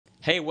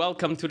Hey,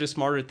 welcome to the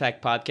Smarter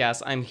Tech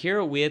Podcast. I'm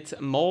here with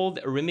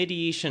mold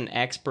remediation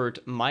expert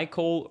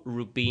Michael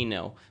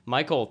Rubino.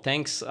 Michael,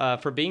 thanks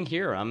for being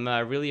here. I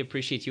really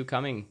appreciate you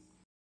coming.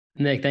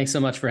 Nick, thanks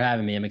so much for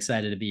having me. I'm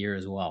excited to be here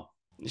as well.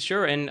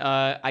 Sure, and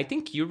I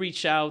think you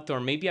reached out, or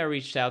maybe I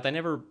reached out. I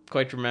never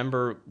quite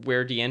remember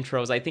where the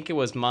intros. I think it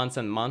was months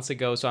and months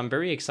ago. So I'm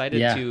very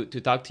excited Yeah,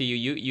 to talk to you.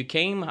 You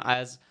came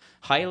as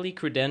highly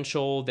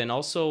credentialed and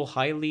also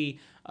highly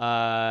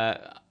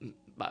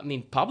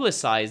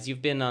publicized.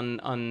 You've been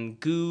on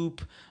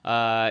Goop.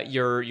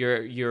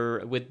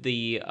 You're with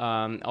the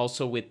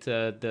also with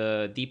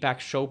the Deepak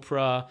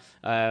Chopra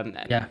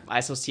yeah.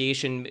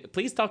 association.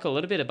 Please talk a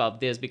little bit about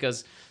this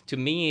because to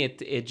me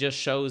it just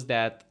shows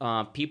that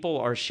people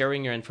are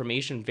sharing your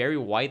information very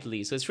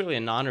widely. So it's really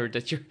an honor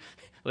that you're.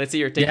 Let's say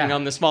you're taking Yeah.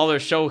 on the smaller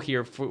show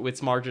here with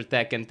Smarter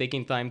Tech and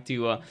taking time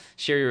to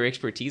share your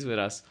expertise with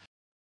us.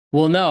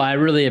 Well, no, I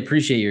really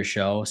appreciate your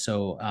show.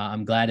 So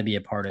I'm glad to be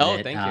a part of Oh,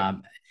 it. thank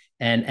you.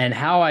 And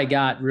how I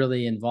got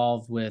really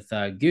involved with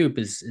Goop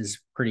is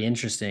pretty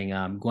interesting.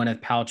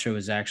 Gwyneth Paltrow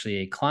is actually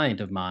a client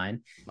of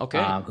mine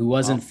Okay. who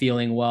wasn't Well,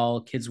 feeling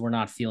well. Kids were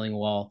not feeling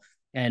well.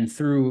 And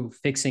through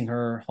fixing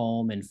her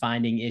home and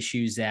finding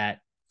issues that,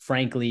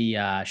 frankly,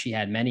 she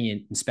had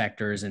many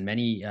inspectors and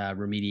many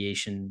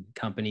remediation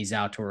companies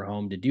out to her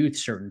home to do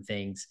certain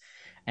things.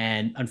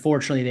 And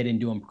unfortunately, they didn't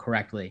do them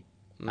correctly,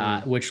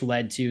 mm, which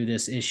led to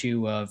this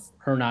issue of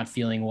her not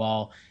feeling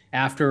well.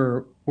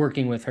 After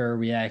working with her,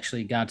 we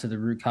actually got to the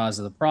root cause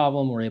of the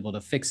problem. We're able to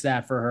fix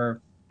that for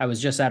her. I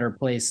was just at her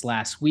place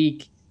last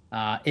week.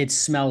 It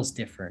smells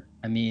different.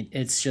 I mean,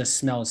 it's just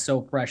smells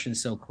so fresh and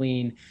so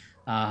clean.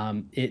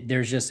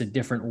 There's just a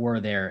different aura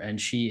there, and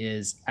she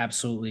is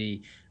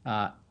absolutely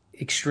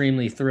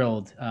extremely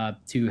thrilled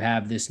to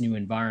have this new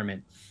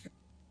environment.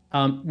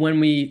 When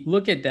we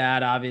look at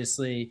that,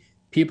 obviously,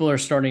 people are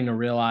starting to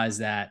realize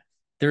that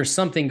there's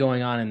something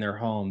going on in their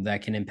home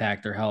that can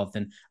impact their health.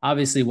 And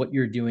obviously, what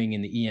you're doing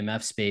in the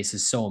EMF space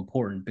is so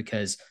important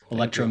because thank you.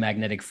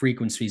 electromagnetic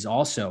frequencies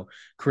also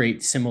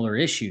create similar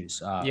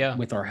issues Yeah.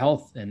 with our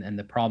health and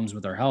the problems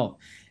with our health.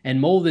 And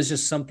mold is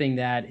just something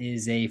that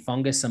is a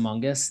fungus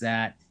among us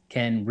that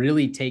can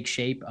really take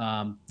shape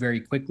very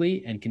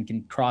quickly and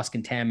can cross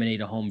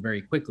contaminate a home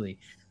very quickly,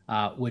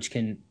 which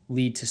can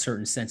lead to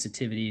certain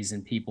sensitivities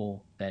in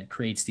people that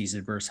creates these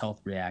adverse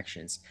health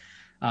reactions.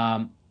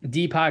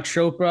 Deepak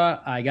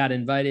Chopra, I got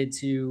invited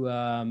to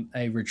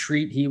a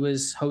retreat he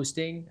was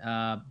hosting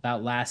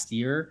about last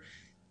year.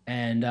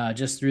 And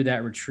just through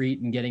that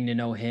retreat and getting to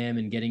know him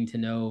and getting to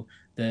know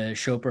the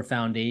Chopra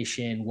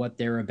Foundation, what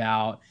they're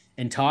about,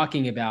 and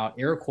talking about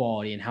air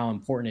quality and how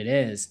important it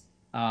is,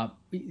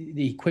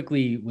 he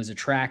quickly was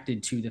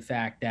attracted to the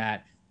fact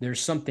that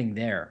there's something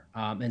there,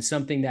 and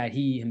something that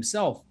he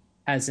himself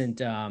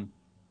hasn't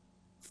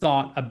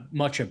thought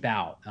much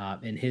about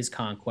in his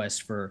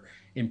conquest for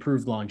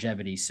improved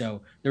longevity.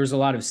 So there was a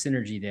lot of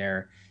synergy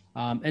there.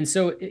 And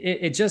so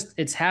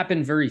it's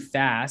happened very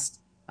fast.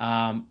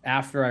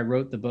 After I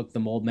wrote the book, The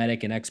Mold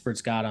Medic, and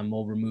Experts Guide on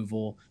Mold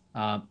Removal,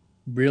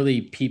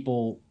 really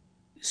people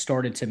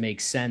started to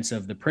make sense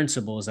of the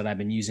principles that I've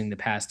been using the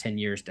past 10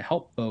 years to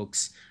help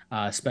folks,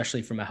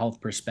 especially from a health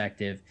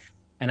perspective.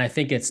 And I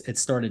think it's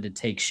started to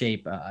take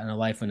shape in a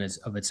life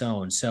of its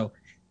own. So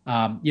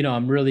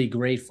I'm really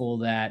grateful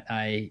that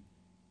I,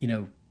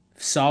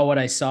 saw what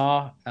I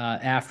saw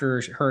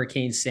after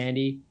Hurricane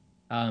Sandy.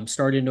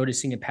 Started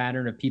noticing a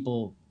pattern of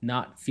people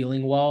not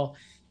feeling well,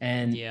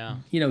 and Yeah.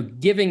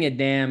 giving a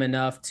damn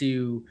enough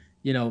to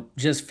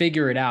just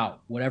figure it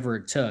out, whatever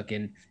it took.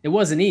 And it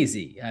wasn't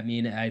easy. I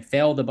mean, I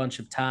failed a bunch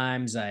of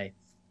times. I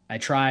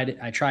tried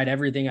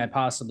everything I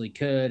possibly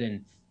could,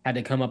 and had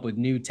to come up with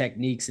new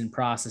techniques and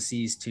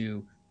processes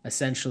to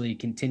essentially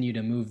continue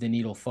to move the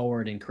needle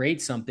forward and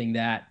create something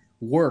that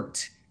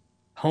worked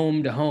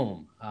home to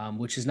home,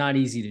 which is not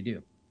easy to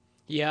do.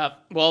 Yeah,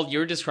 well,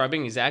 you're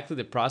describing exactly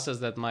the process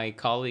that my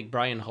colleague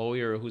Brian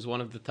Hoyer, who's one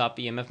of the top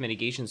EMF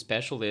mitigation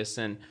specialists,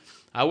 and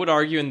I would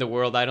argue in the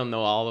world, I don't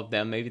know all of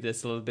them, maybe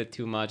that's a little bit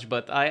too much,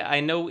 but I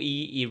know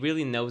he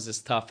really knows his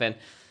stuff. And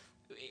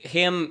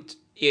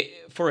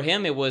for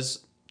him, it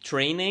was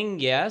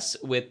training, yes,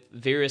 with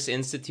various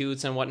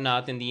institutes and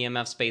whatnot in the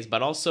EMF space,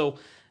 but also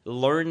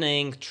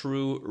learning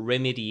through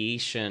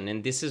remediation.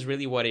 And this is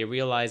really what I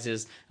realize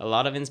is a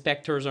lot of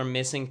inspectors are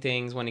missing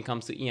things when it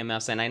comes to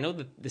EMFs. And I know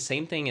that the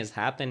same thing is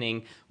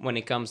happening when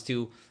it comes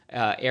to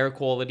air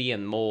quality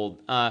and mold.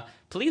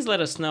 Please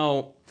let us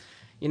know.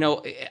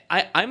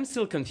 I'm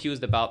still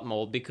confused about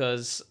mold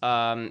because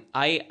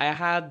my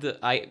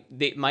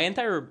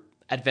entire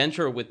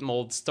adventure with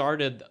mold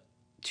started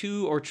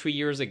 2 or 3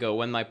 years ago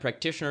when my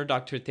practitioner,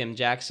 Dr. Tim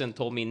Jackson,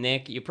 told me,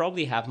 Nick, you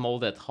probably have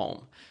mold at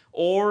home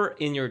or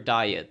in your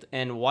diet.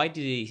 And why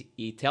did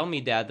he tell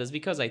me that? That's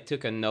because I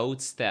took a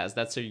notes test.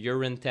 That's a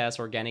urine test,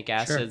 organic Sure.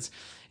 acids.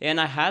 And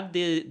I had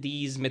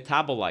these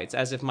metabolites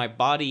as if my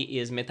body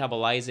is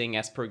metabolizing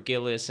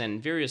aspergillus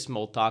and various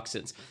mold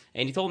toxins.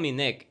 And he told me,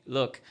 Nick,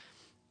 look,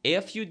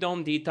 if you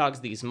don't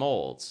detox these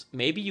molds,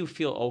 maybe you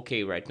feel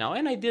okay right now.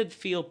 And I did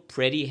feel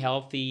pretty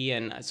healthy.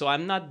 And so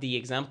I'm not the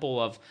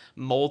example of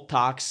mold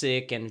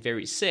toxic and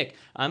very sick.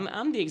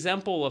 I'm the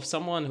example of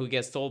someone who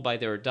gets told by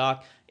their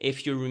doc,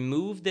 if you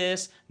remove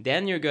this,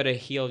 then you're going to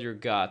heal your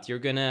gut. You're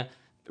going to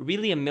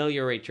really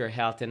ameliorate your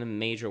health in a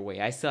major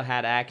way. I still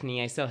had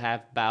acne. I still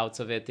have bouts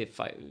of it. If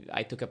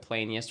I took a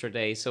plane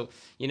yesterday, so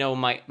I know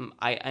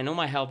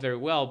my health very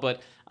well,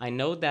 but I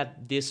know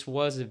that this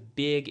was a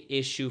big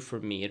issue for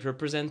me. It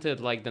represented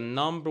like the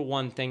number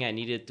one thing I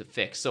needed to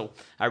fix. So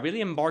I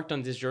really embarked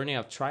on this journey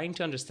of trying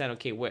to understand,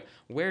 okay,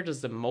 where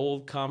does the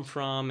mold come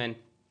from, and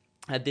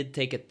I did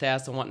take a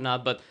test and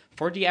whatnot. But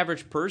for the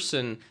average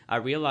person, I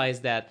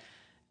realized that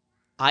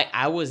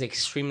I was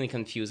extremely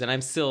confused, and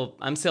I'm still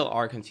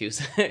are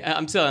confused.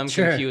 I'm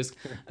Sure. confused.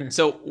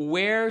 So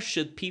where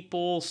should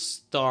people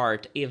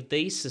start if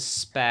they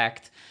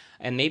suspect,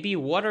 and maybe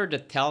what are the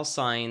tell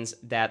signs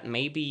that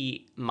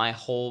maybe my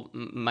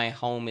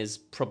home is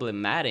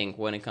problematic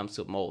when it comes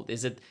to mold?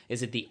 Is it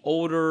the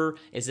odor?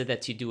 Is it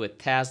that you do a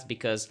test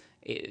because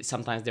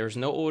sometimes there's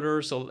no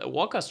odor? So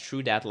walk us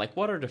through that. Like,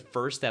 what are the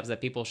first steps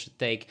that people should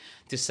take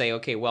to say,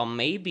 okay, well,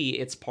 maybe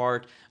it's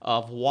part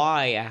of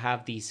why I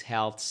have these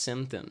health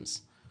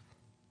symptoms?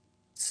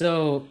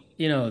 So,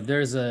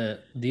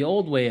 the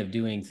old way of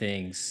doing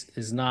things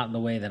is not the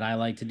way that I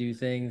like to do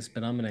things,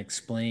 but I'm going to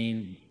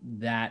explain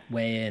that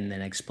way and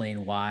then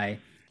explain why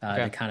to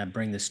Okay. kind of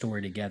bring the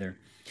story together.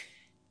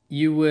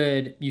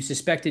 You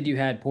suspected you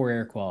had poor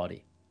air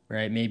quality,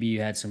 right? Maybe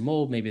you had some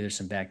mold, maybe there's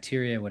some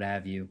bacteria, what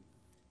have you.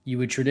 You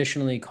would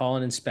traditionally call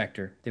an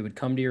inspector. They would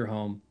come to your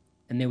home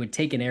and they would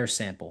take an air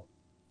sample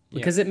Yeah.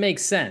 because it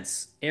makes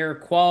sense. Air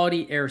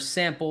quality, air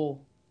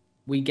sample,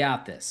 we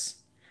got this.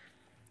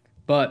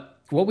 But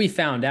what we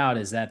found out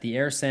is that the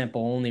air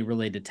sample only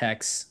really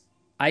detects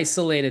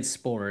isolated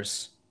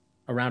spores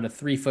around a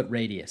 3 foot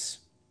radius.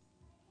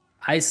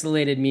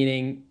 Isolated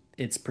meaning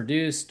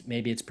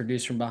maybe it's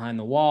produced from behind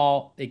the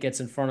wall, it gets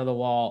in front of the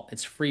wall,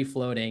 it's free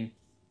floating,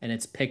 and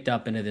it's picked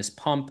up into this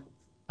pump.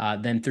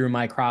 Then through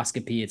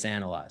microscopy, it's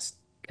analyzed.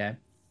 Okay.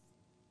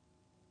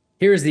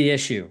 Here's the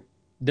issue,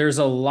 there's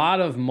a lot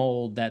of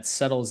mold that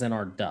settles in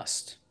our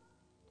dust.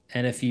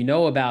 And if you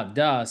know about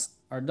dust,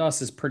 our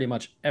dust is pretty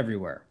much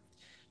everywhere.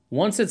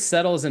 Once it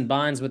settles and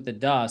binds with the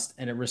dust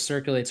and it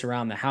recirculates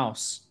around the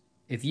house,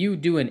 if you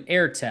do an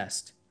air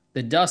test,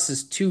 the dust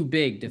is too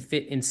big to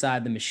fit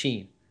inside the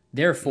machine. Mm.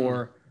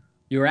 Therefore,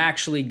 you're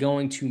actually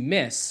going to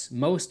miss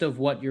most of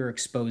what you're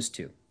exposed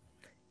to.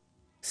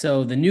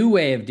 So, the new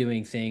way of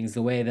doing things,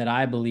 the way that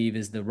I believe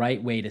is the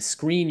right way to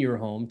screen your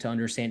home to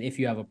understand if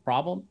you have a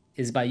problem,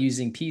 is by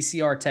using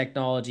PCR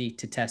technology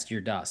to test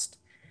your dust,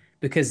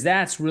 because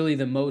that's really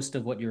the most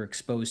of what you're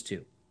exposed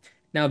to.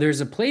 Now,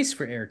 there's a place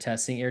for air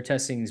testing. Air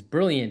testing is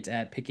brilliant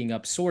at picking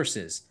up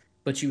sources,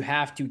 but you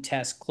have to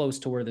test close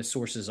to where the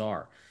sources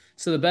are.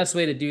 So the best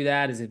way to do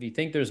that is if you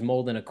think there's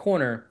mold in a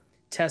corner,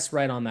 test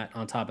right on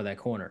top of that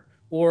corner.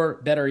 Or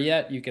better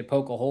yet, you could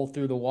poke a hole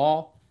through the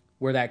wall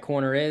where that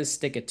corner is,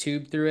 stick a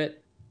tube through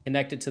it,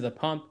 connect it to the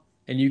pump,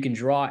 and you can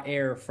draw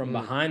air from Mm.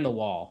 behind the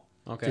wall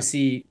to Okay.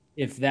 see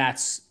if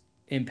that's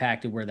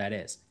impacted where that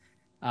is.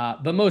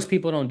 But most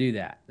people don't do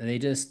that. They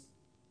just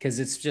because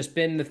it's just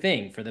been the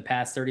thing for the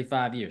past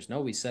 35 years.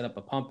 No, we set up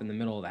a pump in the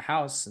middle of the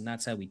house and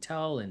that's how we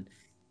tell. And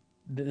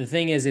the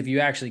thing is, if you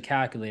actually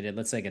calculated,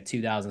 let's say like a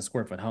 2,000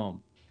 square foot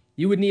home,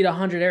 you would need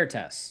 100 air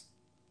tests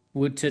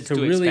would, to, It's to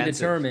too really expensive.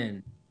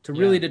 determine to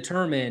really Yeah.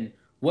 determine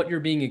what you're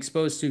being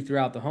exposed to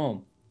throughout the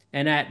home.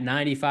 And at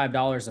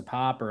 $95 a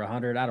pop or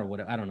 100, I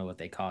don't know what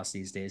they cost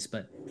these days,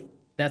 but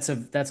that's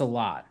a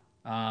lot.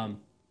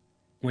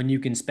 When you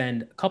can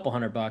spend a couple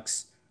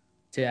 $100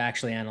 to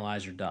actually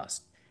analyze your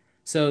dust.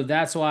 So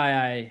that's why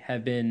I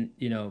have been,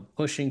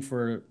 pushing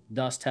for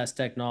dust test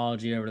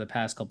technology over the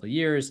past couple of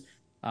years.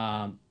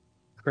 Um,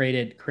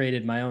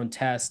 created my own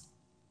test,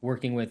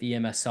 working with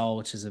EMSL,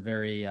 which is a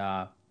very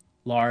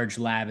large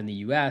lab in the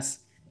U.S.,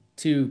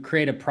 to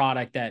create a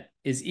product that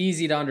is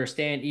easy to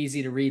understand,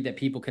 easy to read, that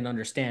people can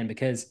understand.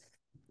 Because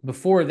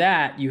before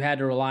that, you had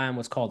to rely on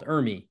what's called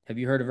ERMI. Have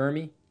you heard of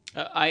ERMI?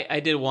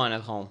 I did one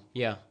at home.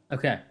 Yeah.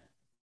 Okay.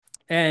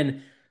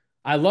 And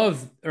I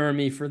love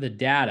ERMI for the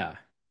data,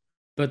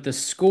 but the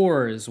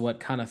score is what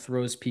kind of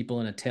throws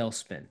people in a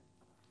tailspin.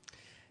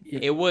 Yeah.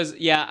 It was,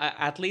 yeah,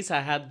 at least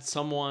I had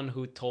someone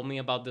who told me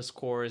about the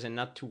scores and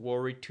not to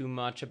worry too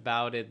much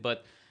about it.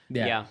 But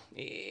Yeah,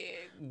 yeah,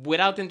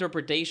 without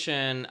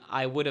interpretation,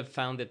 I would have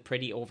found it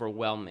pretty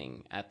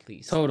overwhelming, at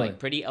least, totally. like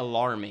pretty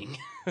alarming.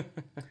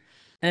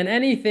 And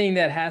anything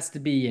that has to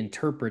be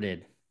interpreted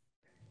Right.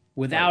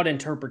 without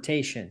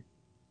interpretation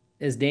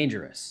is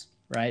dangerous,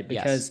 right?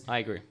 Yes, Because I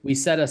agree. we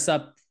set us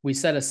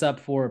up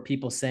for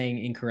people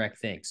saying incorrect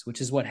things,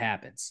 which is what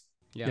happens.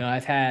 Yeah.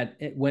 I've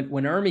had when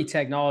ERMI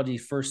technology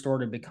first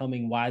started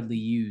becoming widely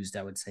used,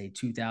 I would say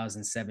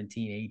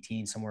 2017,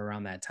 18, somewhere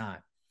around that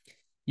time.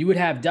 You would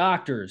have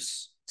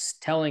doctors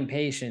telling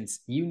patients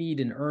you need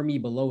an ERMI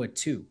below a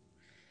 2.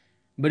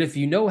 But if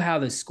you know how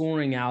the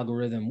scoring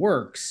algorithm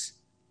works,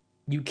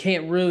 you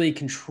can't really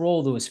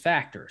control those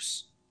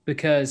factors.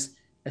 because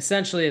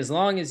essentially, as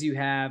long as you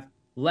have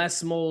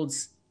less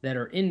molds that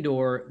are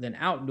indoor than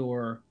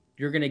outdoor,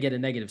 you're going to get a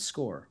negative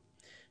score.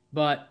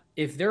 But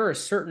if there are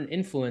certain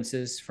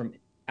influences from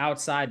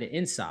outside to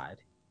inside,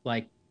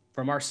 like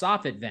from our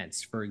soffit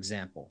vents, for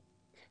example,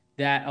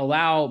 that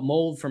allow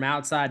mold from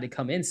outside to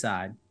come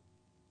inside,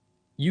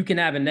 you can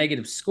have a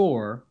negative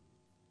score,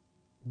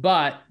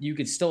 but you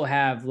could still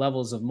have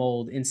levels of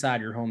mold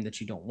inside your home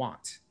that you don't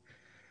want.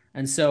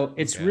 And so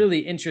it's Okay. really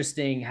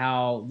interesting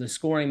how the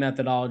scoring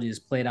methodology is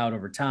played out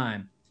over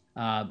time.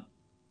 Uh,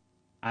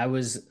 I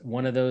was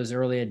one of those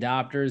early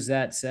adopters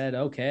that said,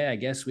 okay, I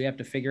guess we have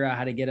to figure out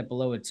how to get it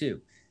below a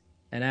 2.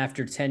 And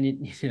after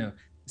 10,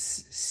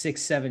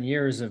 6, 7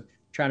 years of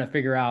trying to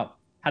figure out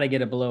how to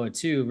get it below a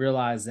 2,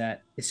 realize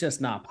that it's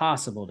just not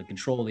possible to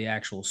control the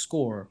actual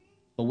score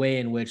the way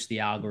in which the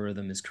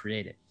algorithm is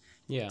created.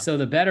 Yeah. So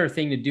the better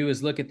thing to do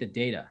is look at the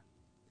data.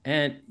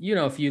 And,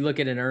 if you look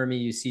at an ERMI,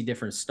 you see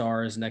different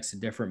stars next to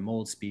different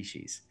mold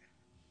species.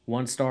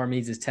 1 star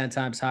means it's 10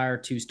 times higher,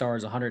 2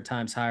 stars, 100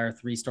 times higher,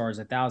 3 stars,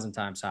 1,000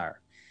 times higher.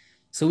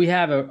 So we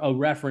have a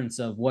reference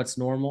of what's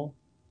normal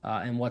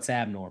and what's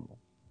abnormal.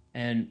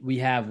 And we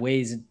have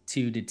ways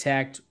to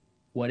detect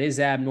what is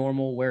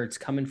abnormal, where it's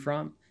coming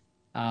from,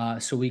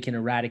 so we can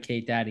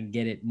eradicate that and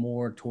get it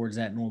more towards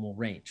that normal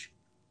range.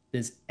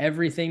 Does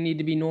everything need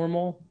to be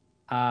normal?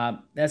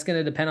 That's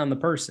going to depend on the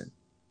person.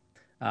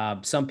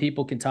 Some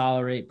people can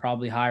tolerate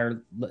probably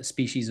higher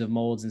species of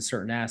molds in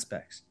certain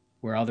aspects,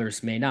 where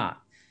others may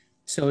not.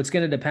 So it's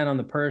going to depend on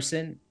the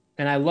person.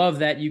 And I love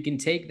that you can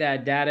take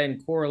that data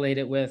and correlate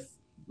it with,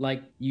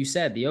 like you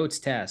said, the oats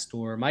test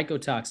or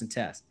mycotoxin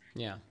test.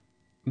 Yeah.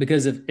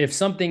 Because if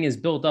something is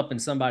built up in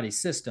somebody's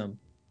system,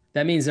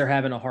 that means they're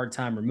having a hard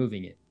time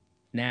removing it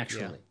Yeah.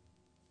 naturally.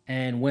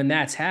 And when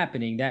that's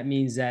happening, that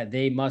means that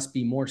they must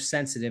be more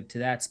sensitive to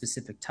that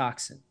specific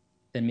toxin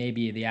than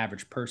maybe the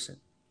average person.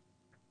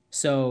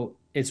 So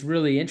it's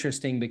really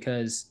interesting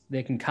because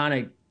they can kind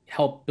of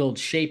help build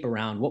shape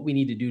around what we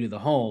need to do to the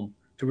home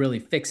to really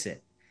fix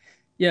it.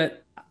 Yeah,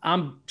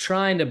 I'm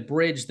trying to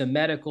bridge the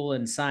medical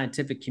and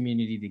scientific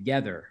community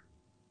together,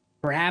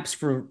 perhaps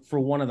for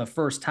one of the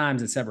first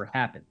times it's ever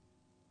happened.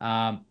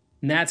 And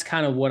that's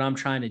kind of what I'm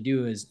trying to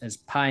do as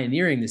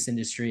pioneering this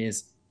industry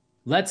is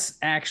let's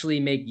actually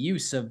make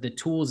use of the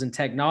tools and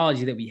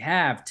technology that we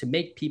have to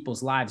make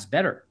people's lives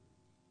better.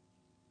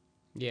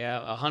 Yeah,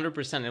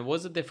 100%. And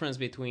what's the difference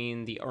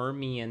between the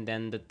army and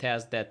then the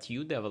test that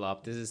you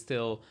developed? Is it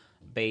still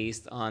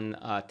based on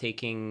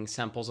taking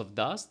samples of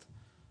dust?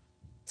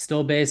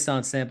 Still based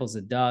on samples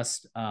of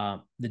dust.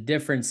 The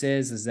difference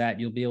is that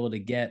you'll be able to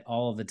get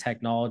all of the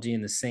technology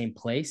in the same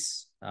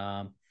place.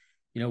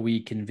 We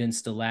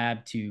convinced the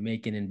lab to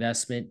make an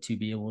investment to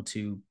be able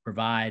to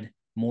provide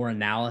more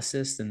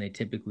analysis than they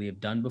typically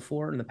have done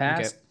before in the Okay.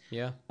 past.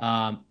 Yeah.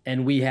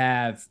 And we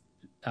have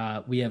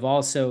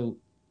also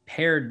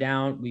pared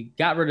down. We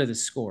got rid of the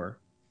score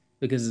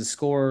because the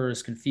score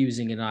is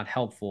confusing and not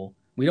helpful.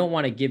 We don't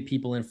want to give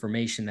people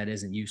information that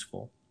isn't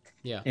useful.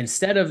 Yeah.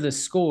 Instead of the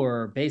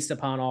score based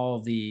upon all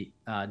of the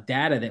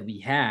data that we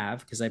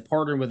have, because I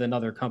partnered with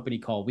another company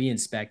called We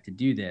Inspect to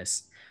do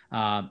this,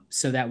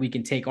 so that we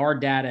can take our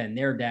data and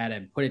their data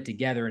and put it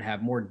together and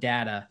have more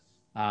data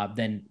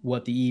than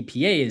what the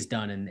EPA has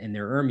done in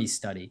their ERMI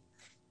study,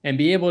 and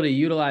be able to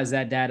utilize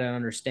that data and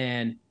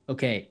understand,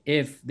 okay,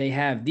 if they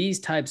have these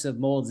types of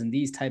molds and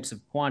these types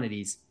of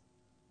quantities,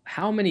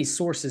 how many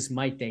sources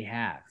might they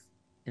have?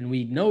 And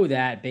we know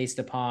that based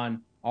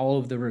upon all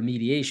of the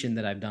remediation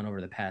that I've done over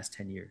the past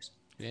 10 years.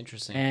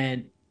 Interesting.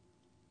 And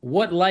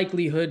what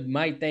likelihood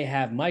might they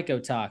have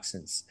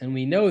mycotoxins? And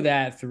we know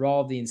that through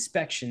all the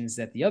inspections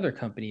that the other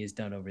company has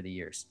done over the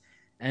years.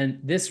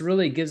 And this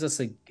really gives us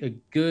a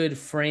good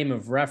frame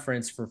of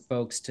reference for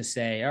folks to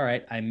say, all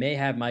right, I may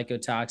have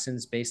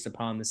mycotoxins based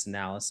upon this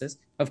analysis.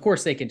 Of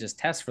course, they can just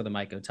test for the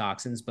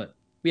mycotoxins, but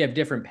we have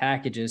different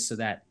packages so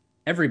that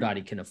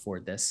everybody can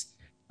afford this.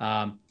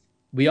 Um,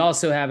 we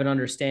also have an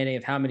understanding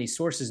of how many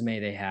sources may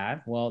they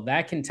have. Well,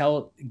 that can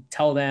tell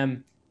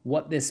them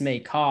what this may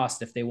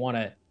cost if they want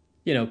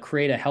to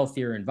create a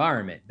healthier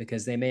environment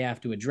because they may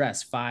have to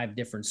address 5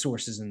 different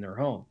sources in their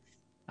home.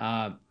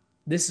 Uh,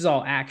 this is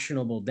all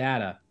actionable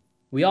data.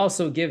 We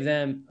also give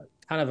them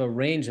kind of a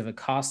range of a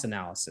cost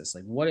analysis,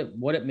 like what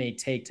it may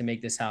take to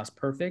make this house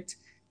perfect.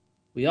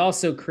 We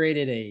also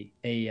created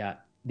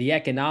the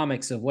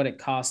economics of what it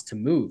costs to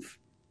move,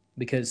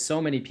 because so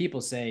many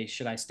people say,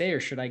 should I stay or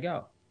should I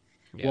go?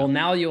 Yeah. Well,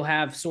 now you'll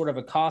have sort of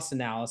a cost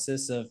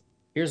analysis of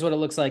here's what it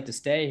looks like to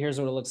stay, here's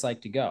what it looks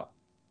like to go,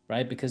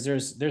 right? Because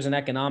there's an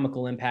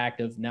economical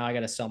impact of now I got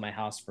to sell my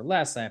house for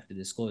less. I have to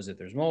disclose that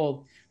there's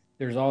mold.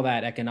 There's all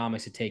that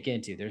economics to take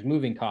into. There's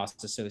moving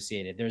costs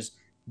associated. There's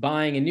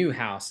buying a new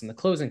house and the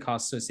closing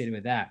costs associated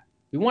with that.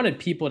 We wanted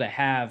people to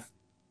have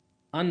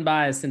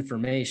unbiased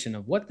information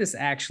of what this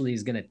actually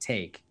is going to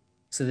take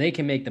so they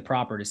can make the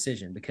proper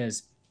decision,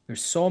 because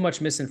there's so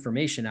much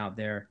misinformation out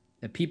there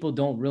that people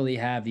don't really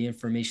have the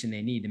information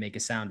they need to make a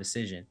sound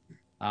decision.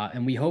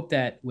 And we hope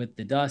that with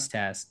the dust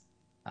test,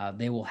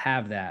 they will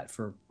have that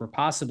for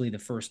possibly the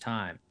first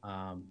time.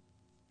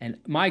 And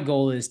my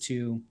goal is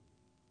to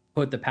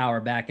put the power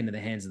back into the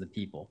hands of the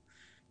people,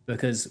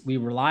 because we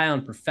rely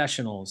on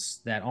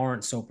professionals that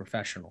aren't so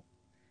professional.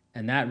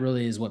 And that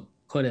really is what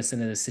put us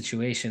into this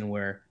situation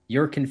where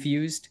you're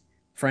confused.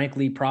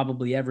 Frankly,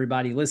 probably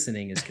everybody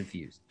listening is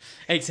confused.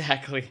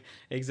 Exactly,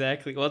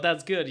 exactly. Well,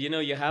 that's good.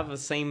 You have the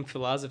same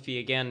philosophy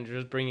again.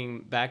 Just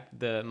bringing back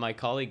the my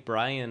colleague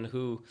Brian,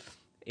 who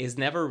is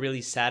never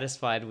really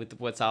satisfied with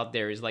what's out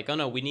there. He's like, oh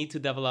no, we need to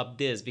develop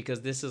this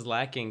because this is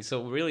lacking.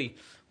 So really,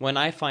 when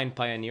I find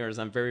pioneers,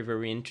 I'm very,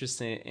 very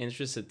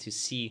interested to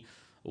see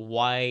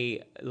why,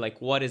 like,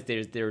 what is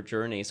their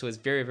journey. So it's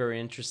very, very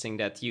interesting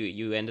that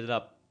you ended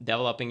up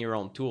developing your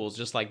own tools,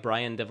 just like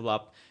Brian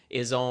developed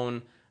his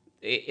own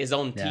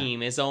Yeah.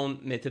 team, his own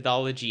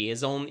methodology,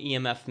 his own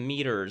EMF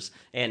meters,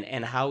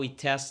 and how he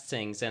tests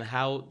things, and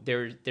how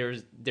there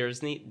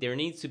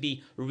needs to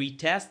be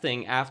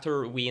retesting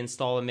after we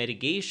install a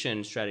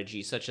mitigation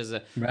strategy, such as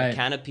a Right.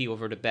 canopy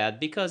over the bed,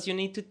 because you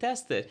need to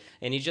test it.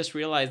 And you just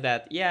realize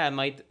that, yeah, I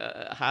might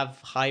have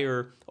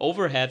higher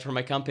overhead for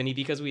my company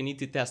because we need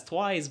to test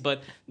twice,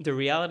 but the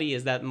reality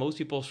is that most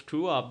people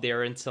screw up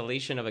their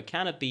installation of a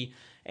canopy,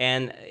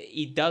 and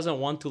it doesn't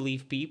want to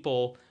leave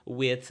people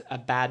with a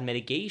bad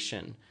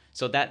mitigation.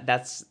 So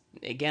that's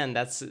again,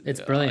 that's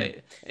It's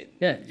brilliant.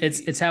 Yeah,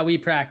 it's how we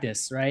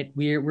practice, right?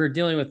 We're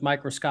dealing with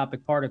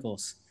microscopic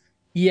particles.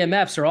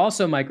 EMFs are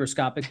also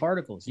microscopic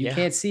particles. You yeah,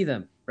 can't see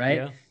them, right?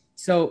 yeah.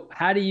 So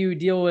how do you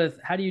deal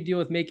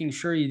with making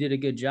sure you did a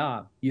good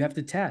job? You have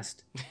to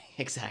test.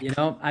 Exactly.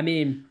 I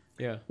mean,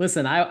 Yeah.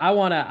 listen, I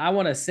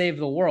wanna save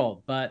the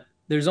world, but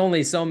there's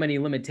only so many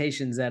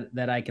limitations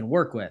that I can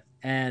work with.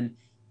 And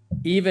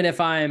even if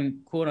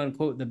I'm quote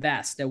unquote the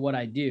best at what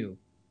I do,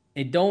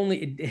 it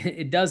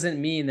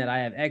doesn't mean that I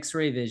have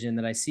X-ray vision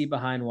that I see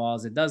behind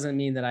walls. It doesn't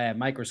mean that I have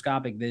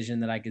microscopic vision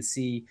that I can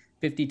see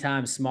 50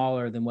 times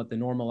smaller than what the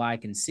normal eye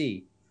can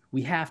see.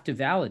 We have to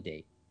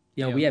validate.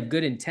 Yeah. We have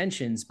good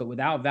intentions, but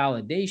without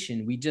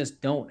validation,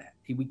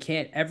 we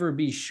can't ever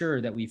be sure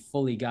that we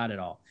fully got it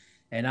all.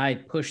 And I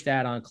push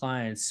that on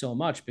clients so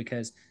much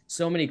because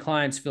so many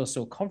clients feel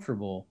so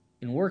comfortable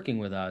in working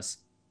with us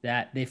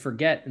that they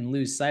forget and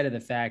lose sight of the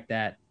fact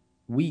that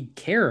we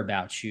care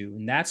about you.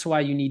 And that's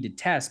why you need to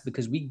test,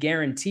 because we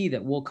guarantee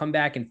that we'll come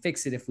back and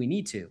fix it if we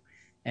need to.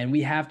 And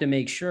we have to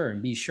make sure and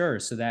be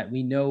sure so that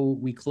we know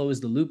we close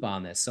the loop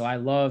on this. So I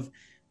love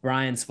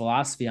Brian's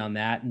philosophy on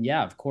that. And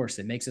yeah, of course,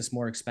 it makes us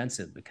more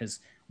expensive because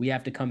we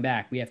have to come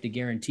back. We have to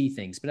guarantee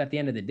things. But at the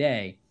end of the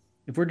day,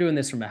 if we're doing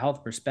this from a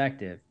health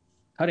perspective,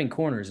 cutting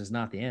corners is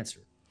not the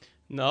answer.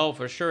 No,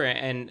 for sure.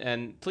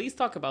 And please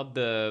talk about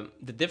the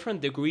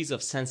different degrees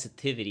of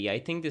sensitivity. I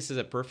think this is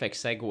a perfect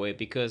segue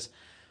because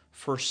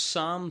for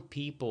some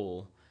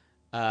people,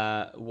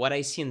 what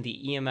I see in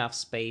the EMF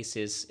space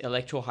is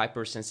electro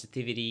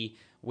hypersensitivity,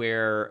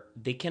 where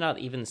they cannot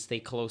even stay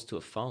close to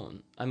a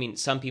phone. I mean,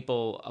 some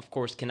people, of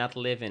course, cannot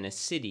live in a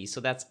city,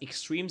 so that's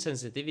extreme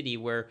sensitivity,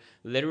 where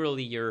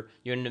literally you're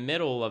in the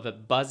middle of a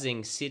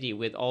buzzing city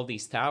with all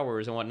these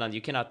towers and whatnot.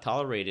 You cannot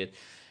tolerate it.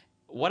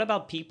 What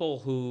about people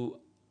who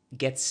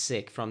get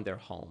sick from their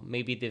home?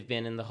 Maybe they've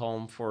been in the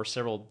home for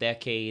several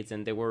decades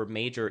and there were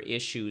major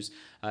issues.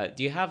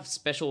 Do you have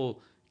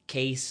special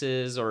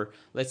cases, or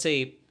let's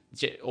say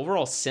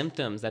overall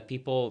symptoms that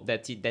people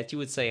that you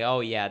would say,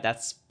 oh yeah,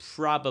 that's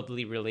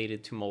probably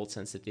related to mold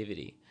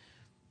sensitivity?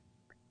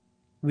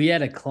 We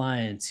had a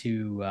client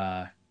who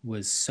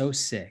was so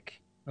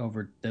sick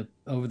over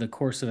the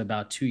course of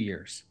about 2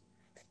 years.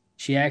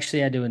 She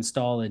actually had to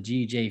install a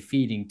GJ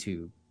feeding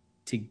tube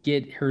to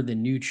get her the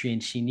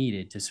nutrients she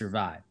needed to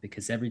survive,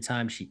 because every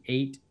time she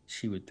ate,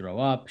 she would throw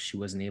up. She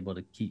wasn't able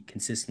to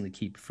consistently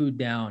keep food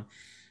down.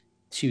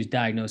 She was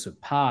diagnosed with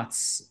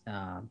POTS,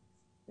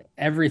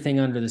 everything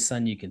under the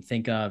sun you can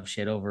think of.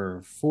 She had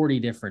over 40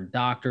 different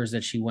doctors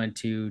that she went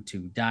to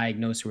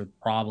diagnose her with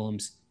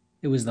problems.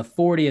 It was the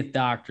 40th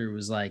doctor who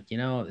was like,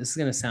 this is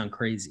going to sound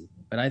crazy,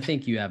 but I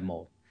think you have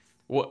mold.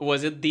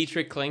 Was it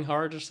Dietrich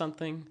Klinghardt or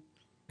something?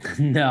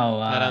 No,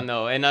 I don't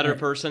know. Another it,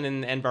 person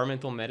in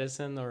environmental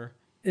medicine, or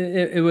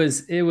it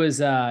was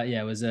I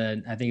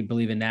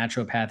believe a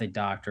naturopathic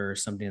doctor or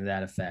something to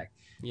that effect.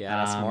 yeah,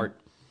 that's Um,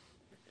 smart.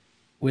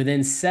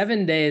 Within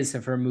 7 days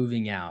of her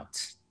moving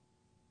out,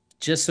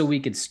 just so we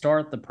could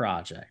start the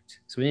project.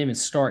 So we didn't even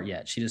start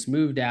yet. She just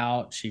moved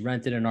out. She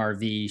rented an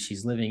RV.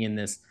 She's living in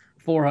this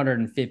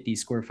 450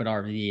 square foot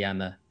RV on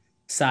the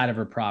side of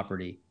her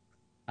property.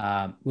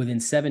 Within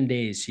 7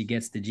 days, she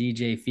gets the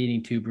GJ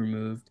feeding tube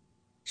removed.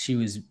 She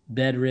was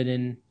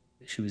bedridden.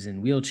 She was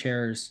in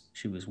wheelchairs.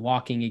 She was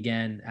walking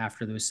again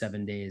after those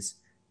 7 days.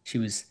 She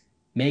was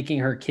making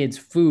her kids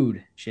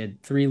food. She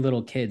had three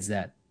little kids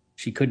that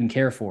she couldn't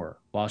care for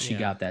while she Yeah.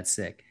 got that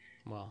sick.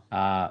 Well,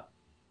 Uh,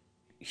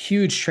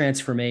 Huge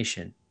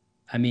transformation.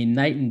 I mean,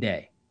 night and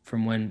day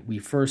from when we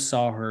first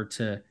saw her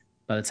to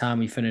by the time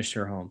we finished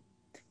her home.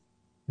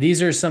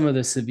 These are some of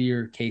the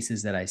severe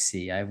cases that I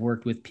see. I've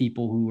worked with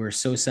people who were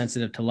so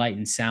sensitive to light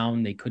and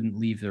sound they couldn't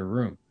leave their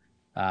room.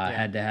 yeah.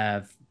 Had to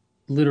have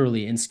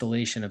literally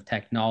installation of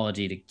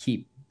technology to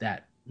keep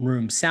that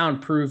room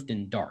soundproofed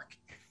and dark.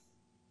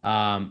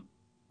 Um,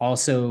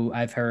 Also,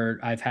 I've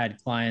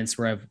had clients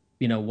where I've,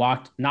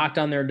 knocked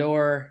on their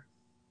door,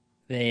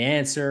 they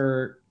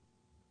answer,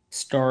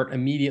 start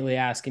immediately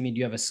asking me, do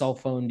you have a cell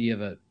phone? Do you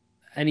have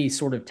any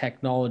sort of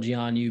technology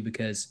on you?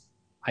 Because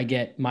I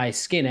get my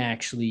skin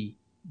actually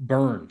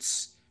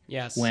burns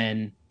Yes.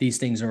 when these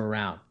things are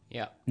around.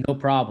 Yeah. No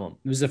problem.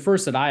 It was the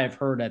first that I have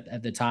heard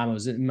at the time. I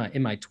was in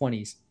my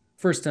 20s.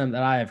 First time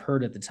that I have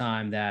heard at the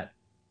time that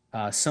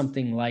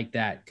something like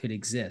that could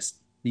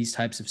exist. These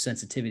types of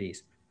sensitivities,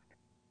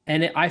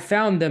 and I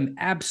found them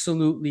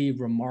absolutely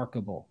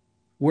remarkable.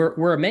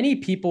 Where many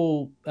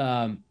people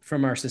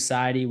from our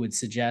society would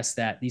suggest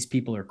that these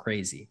people are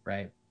crazy,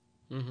 right?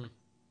 Mm-hmm.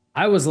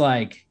 I was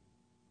like,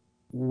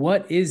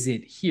 what is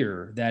it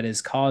here that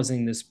is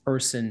causing this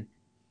person?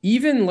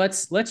 Even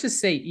let's just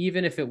say,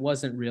 even if it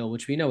wasn't real,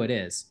 which we know it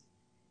is,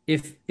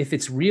 if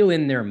it's real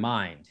in their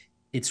mind,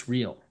 it's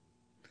real,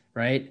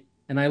 right?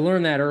 And I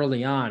learned that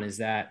early on is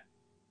that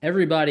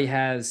everybody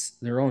has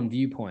their own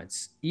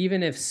viewpoints.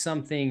 Even if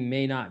something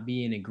may not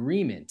be in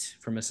agreement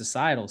from a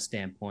societal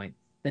standpoint,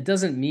 that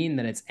doesn't mean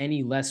that it's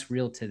any less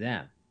real to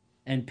them.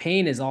 And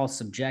pain is all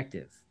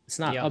subjective, it's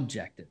not Yeah.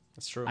 objective.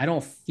 That's true. I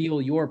don't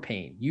feel your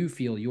pain, you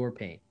feel your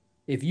pain.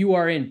 If you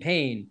are in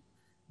pain,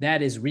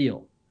 that is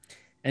real.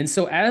 And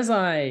so as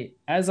I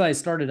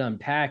started to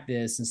unpack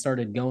this and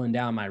started going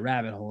down my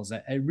rabbit holes,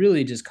 I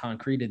really just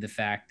concreted the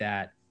fact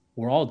that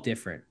we're all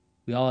different.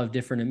 We all have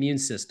different immune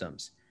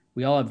systems.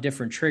 We all have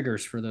different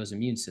triggers for those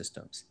immune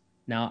systems.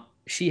 Now,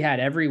 she had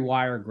every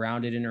wire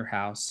grounded in her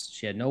house.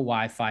 She had no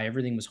Wi-Fi.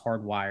 Everything was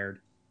hardwired.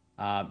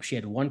 She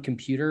had one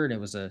computer, and it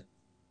was a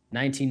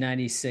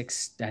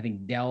 1996, I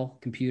think, Dell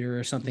computer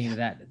or something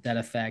Yeah. to that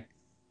effect.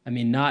 I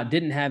mean, not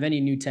didn't have any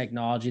new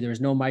technology. There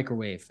was no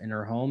microwave in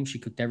her home. She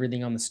cooked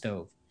everything on the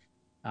stove.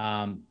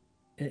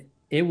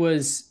 It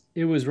was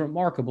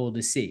remarkable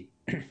to see.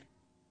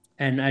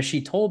 And as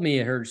she told me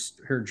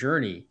her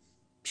journey,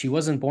 she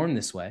wasn't born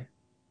this way.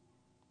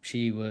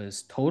 She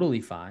was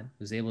totally fine.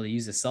 Was able to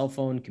use a cell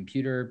phone,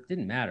 computer,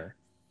 didn't matter.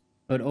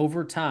 But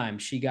over time,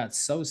 she got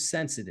so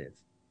sensitive.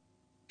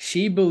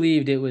 She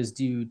believed it was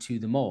due to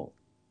the mold.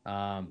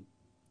 Um,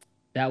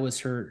 that was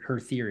her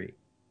theory.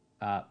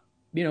 Uh,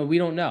 we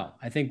don't know.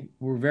 I think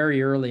we're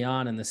very early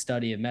on in the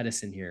study of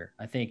medicine here.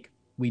 I think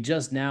we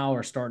just now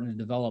are starting to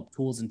develop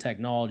tools and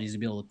technologies to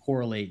be able to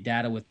correlate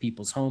data with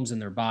people's homes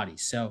and their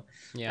bodies. So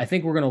I Yeah.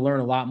 think we're going to learn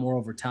a lot more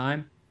over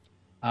time.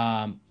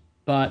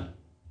 But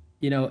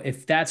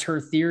if that's her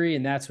theory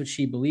and that's what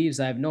she believes,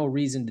 I have no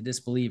reason to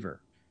disbelieve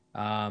her.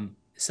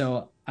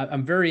 So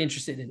I'm very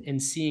interested in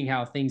seeing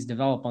how things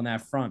develop on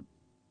that front.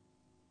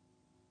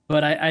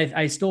 But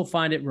I still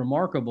find it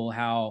remarkable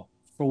how,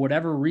 for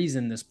whatever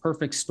reason, this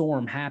perfect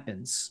storm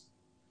happens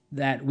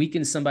that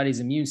weakens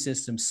somebody's immune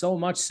system so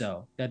much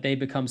so that they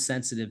become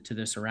sensitive to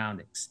their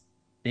surroundings.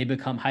 They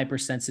become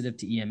hypersensitive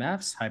to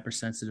EMFs,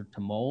 hypersensitive to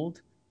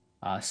mold,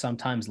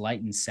 sometimes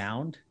light and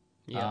sound.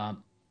 Yeah.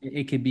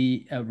 It could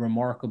be a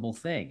remarkable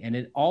thing. And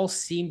it all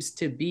seems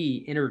to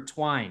be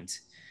intertwined,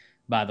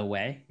 by the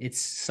way. It's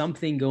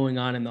something going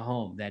on in the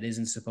home that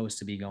isn't supposed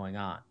to be going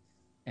on.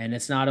 And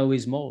it's not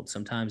always mold.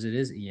 Sometimes it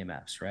is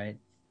EMFs, right?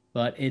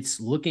 But it's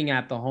looking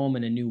at the home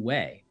in a new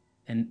way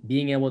and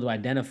being able to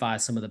identify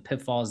some of the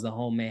pitfalls the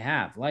home may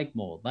have, like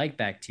mold, like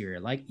bacteria,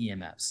 like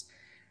EMFs,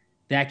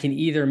 that can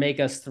either make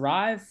us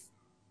thrive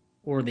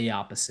or the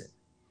opposite.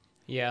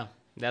 Yeah,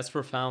 that's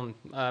profound.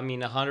 I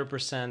mean,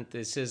 100%.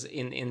 This is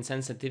in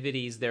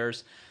sensitivities.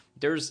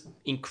 There's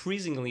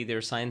increasingly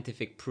there's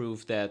scientific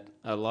proof that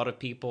a lot of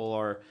people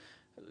are,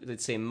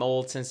 let's say,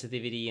 mold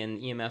sensitivity and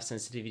EMF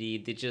sensitivity.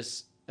 They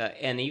just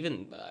and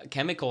even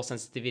chemical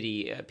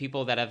sensitivity.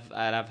 People that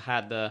have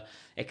had the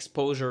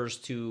exposures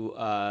to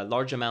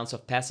large amounts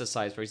of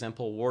pesticides, for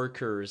example,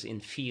 workers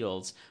in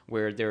fields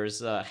where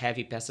there's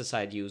heavy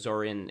pesticide use,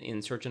 or in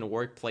certain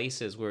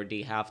workplaces where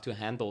they have to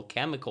handle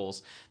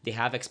chemicals, they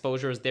have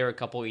exposures there a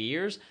couple of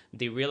years,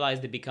 they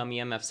realize they become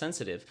EMF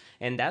sensitive.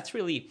 And that's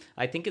really,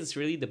 I think it's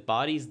really the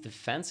body's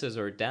defenses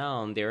are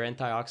down, their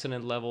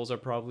antioxidant levels are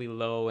probably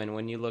low, and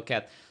when you look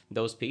at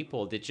those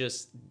people, they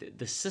just,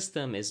 the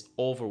system is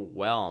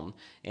overwhelmed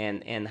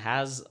and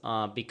has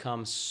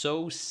become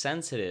so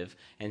sensitive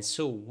and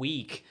so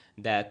weak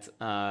that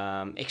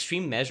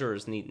extreme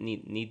measures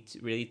need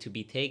really to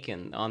be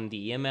taken on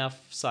the EMF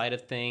side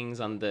of things,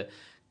 on the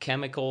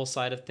chemical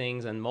side of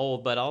things, and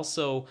mold, but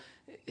also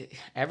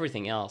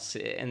everything else.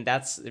 And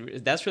that's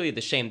really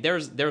the shame.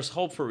 There's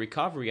hope for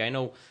recovery. I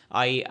know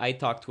I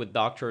talked with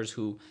doctors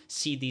who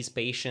see these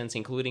patients,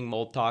 including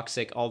mold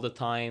toxic, all the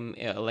time,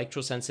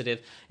 electrosensitive,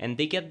 and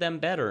they get them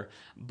better,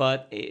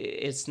 but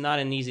it's not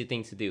an easy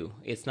thing to do.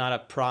 It's not a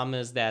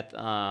promise that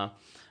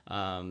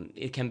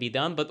it can be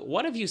done. But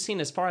what have you seen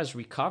as far as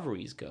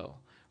recoveries go?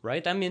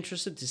 Right, I'm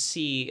interested to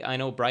see. I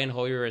know Brian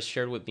Hoyer has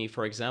shared with me,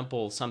 for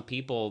example, some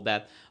people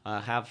that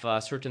have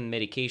certain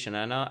medication.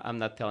 I'm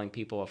not telling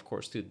people, of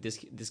course, to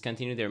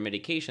discontinue their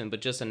medication, but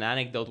just an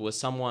anecdote was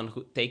someone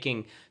who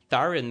taking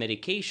thyroid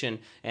medication,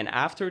 and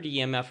after the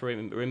EMF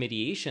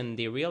remediation,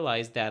 they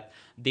realized that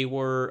they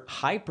were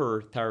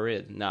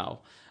hyperthyroid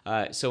now.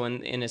 So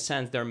in a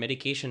sense, their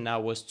medication now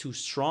was too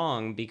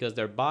strong because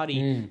their body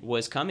Mm.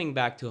 was coming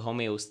back to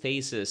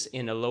homeostasis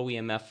in a low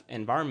EMF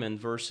environment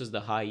versus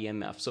the high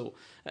EMF. So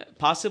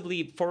possibly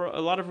for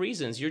a lot of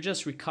reasons, you're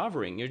just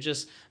recovering. You're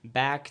just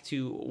back to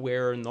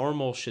where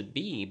normal should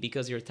be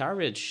because your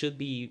thyroid should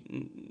be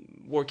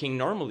working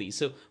normally.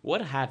 So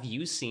what have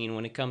you seen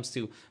when it comes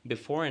to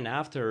before and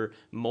after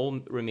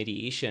mold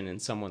remediation in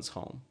someone's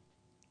home?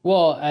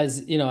 Well, as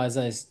you know, as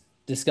I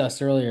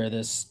discussed earlier,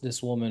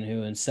 this woman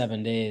who in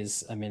 7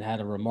 days, I mean, had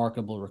a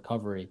remarkable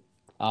recovery.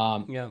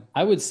 Yeah,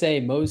 I would say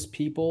most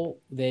people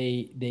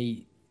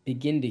they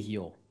begin to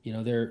heal. You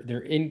know,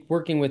 they're in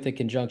working with a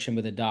conjunction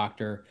with a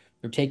doctor.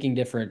 They're taking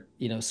different,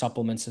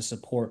 supplements to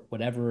support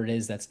whatever it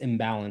is that's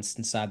imbalanced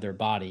inside their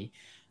body.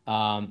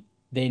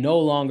 They no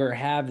longer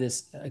have this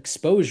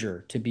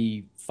exposure to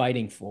be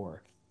fighting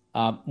for.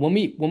 When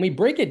we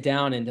break it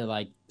down into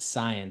like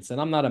science,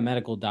 and I'm not a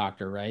medical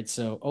doctor, right?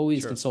 So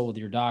always sure. consult with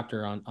your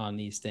doctor on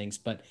these things.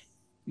 But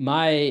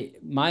my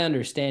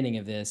understanding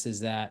of this is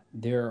that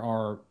there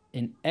are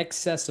an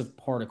excess of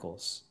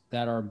particles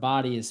that our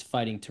body is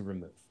fighting to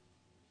remove.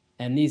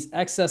 And these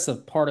excess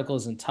of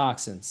particles and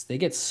toxins, they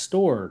get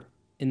stored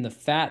in the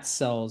fat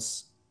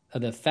cells,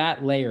 the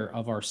fat layer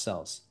of our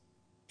cells.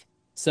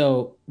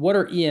 So what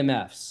are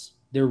EMFs?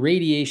 They're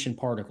radiation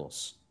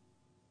particles.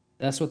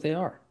 That's what they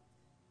are.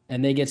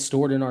 And they get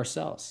stored in our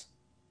cells.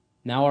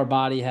 Now our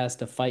body has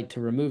to fight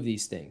to remove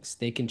these things.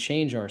 They can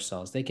change our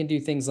cells. They can do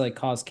things like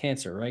cause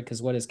cancer, right?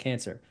 Because what is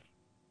cancer?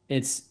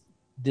 It's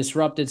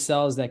disrupted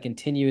cells that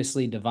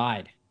continuously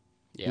divide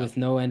Yeah, with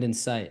no end in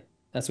sight.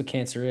 That's what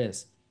cancer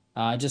is.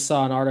 I just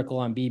saw an article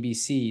on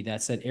BBC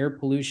that said air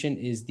pollution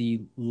is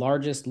the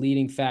largest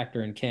leading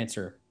factor in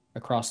cancer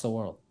across the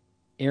world.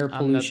 Air I'm not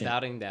pollution.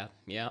 doubting that.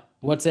 Yeah,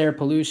 What's air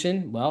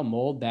pollution? Well,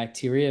 mold,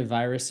 bacteria,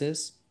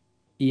 viruses,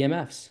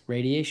 EMFs,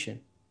 radiation.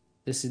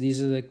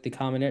 These are the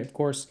common, of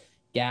course,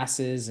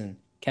 gases and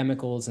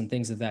chemicals and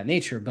things of that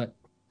nature. But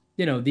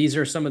these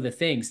are some of the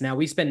things. Now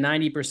we spend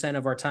 90%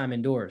 of our time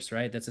indoors,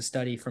 right? That's a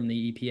study from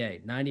the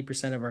EPA.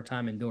 90% of our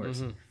time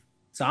indoors. mm-hmm.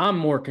 So I'm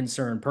more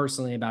concerned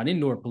personally about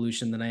indoor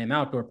pollution than I am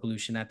outdoor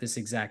pollution at this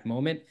exact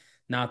moment.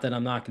 Not that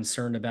I'm not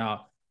concerned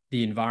about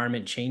the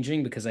environment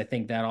changing, because I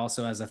think that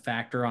also has a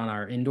factor on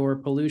our indoor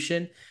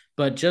pollution.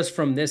 But just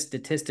from this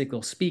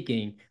statistical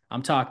speaking,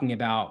 I'm talking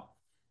about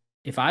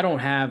if I don't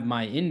have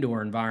my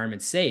indoor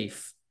environment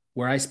safe,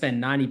 where I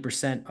spend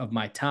 90% of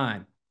my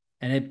time,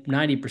 and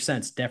 90%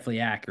 is definitely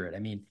accurate. I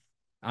mean,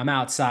 I'm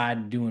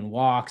outside doing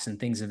walks and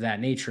things of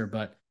that nature,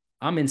 but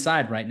I'm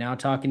inside right now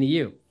talking to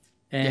you.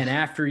 Yeah, And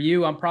after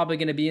you, I'm probably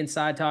going to be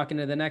inside talking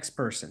to the next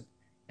person.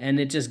 And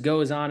it just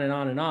goes on and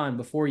on and on.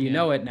 Before you yeah,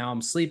 know it, now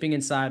I'm sleeping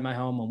inside my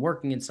home. I'm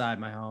working inside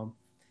my home.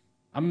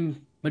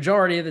 I'm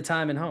majority of the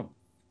time at home.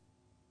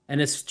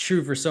 And it's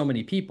true for so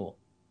many people.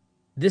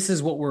 This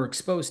is what we're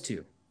exposed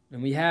to.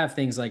 And we have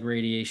things like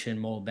radiation,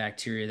 mold,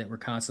 bacteria that we're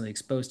constantly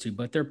exposed to,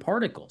 but they're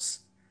particles.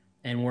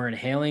 And we're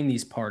inhaling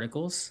these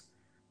particles.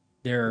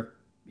 They're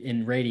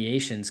in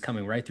radiations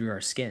coming right through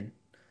our skin,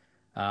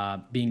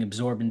 being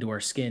absorbed into our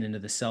skin, into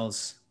the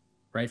cells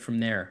right from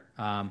there.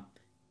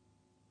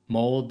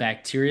 Mold,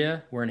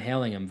 bacteria, we're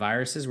inhaling them.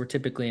 Viruses, we're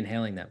typically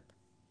inhaling them.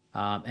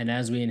 And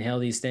as we inhale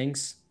these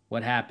things,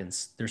 what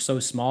happens? They're so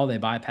small, they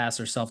bypass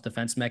our self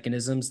defense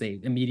mechanisms. They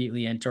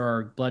immediately enter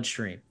our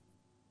bloodstream.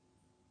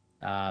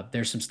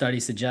 There's some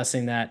studies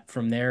suggesting that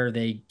from there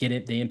they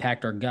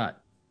impact our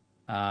gut,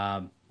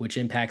 which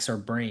impacts our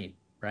brain,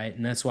 right?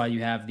 And that's why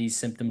you have these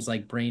symptoms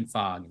like brain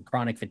fog and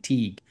chronic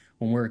fatigue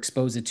when we're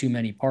exposed to too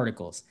many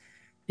particles.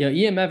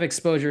 EMF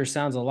exposure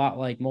sounds a lot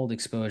like mold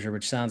exposure,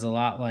 which sounds a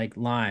lot like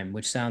Lyme,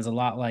 which sounds a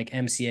lot like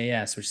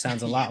MCAS, which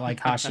sounds a lot like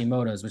yeah.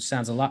 Hashimoto's, which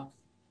sounds a lot.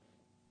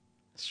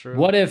 It's true.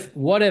 What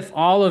if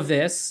all of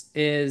this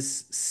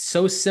is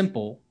so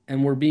simple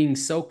and we're being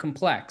so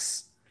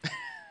complex?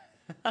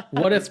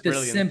 What That's if the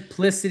brilliant.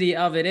 simplicity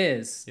of it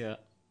is, Yeah.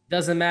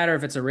 doesn't matter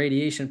if it's a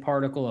radiation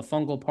particle, a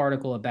fungal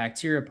particle, a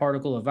bacteria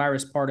particle, a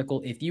virus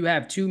particle. If you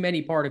have too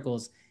many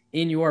particles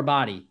in your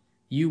body,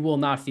 you will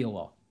not feel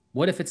well.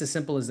 What if it's as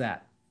simple as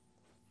that?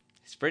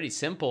 It's pretty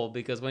simple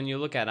because when you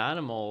look at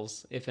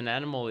animals, if an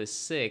animal is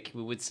sick,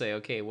 we would say,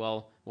 okay,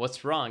 well,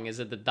 what's wrong? Is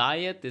it the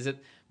diet? Is it?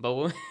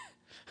 But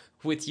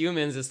with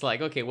humans, it's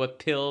like, okay, what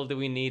pill do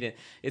we need?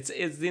 It's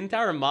the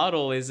entire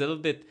model is a little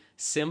bit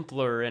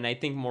simpler and I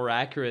think more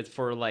accurate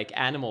for like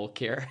animal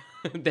care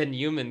than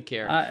human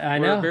care. I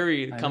We're know,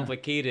 very I know.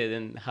 complicated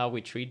in how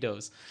we treat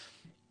those.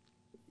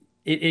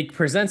 It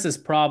presents this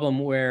problem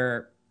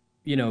where,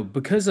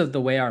 because of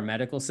the way our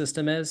medical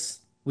system is,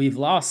 we've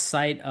lost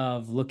sight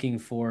of looking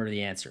for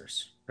the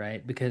answers, right?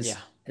 Yeah. Because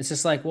it's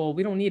just like, well,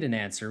 we don't need an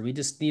answer. We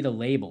just need a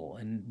label,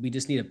 and we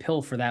just need a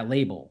pill for that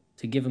label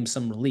to give them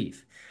some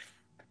relief.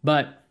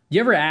 But you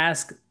ever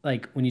ask,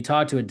 like, when you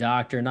talk to a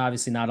doctor, and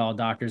obviously not all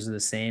doctors are the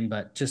same,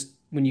 but just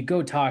when you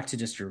go talk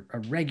to a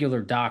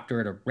regular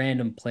doctor at a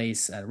random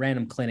place, a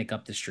random clinic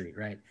up the street,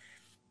 right?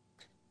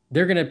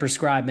 they're going to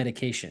prescribe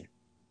medication,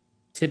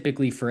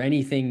 typically for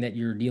anything that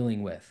you're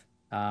dealing with,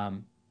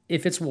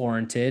 if it's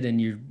warranted and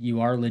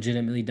you are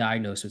legitimately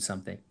diagnosed with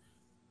something.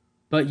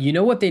 But you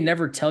know what they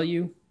never tell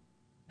you?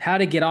 How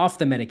to get off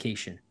the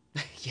medication.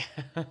 Yeah.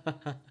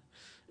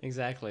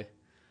 Exactly.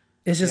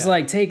 It's just Yeah.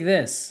 like, take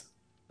this.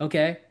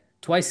 Okay.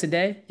 Twice a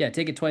day? Yeah,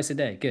 take it twice a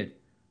day. Good.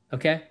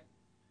 Okay.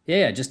 Yeah,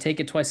 yeah, just take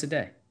it twice a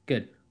day.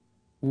 Good.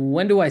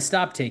 When do I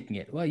stop taking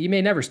it? Well, you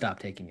may never stop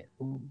taking it.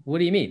 What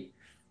do you mean?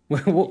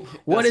 What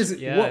That's,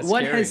 is yeah, it's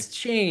what scary. has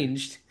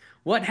changed?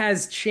 What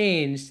has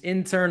changed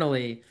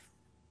internally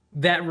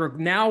that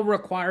now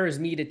requires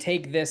me to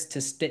take this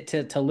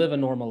to live a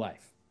normal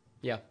life?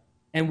 Yeah.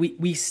 And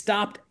we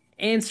stopped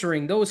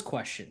answering those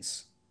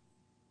questions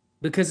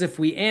because if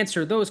we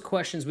answer those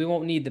questions, we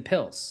won't need the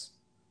pills,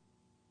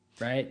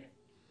 right?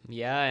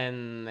 Yeah,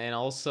 and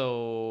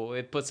also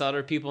it puts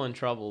other people in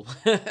trouble.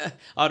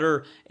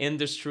 Other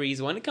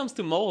industries. When it comes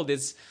to mold,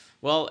 it's,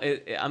 well,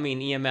 I mean,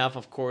 EMF,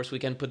 of course, we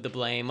can put the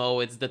blame. Oh,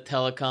 it's the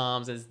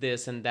telecoms, it's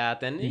this and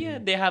that, and yeah,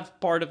 Mhm. they have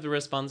part of the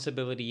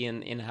responsibility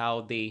in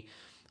how they,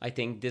 I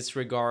think,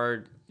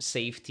 disregard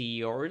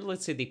safety, or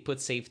let's say they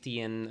put safety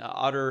in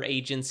other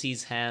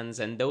agencies' hands,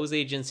 and those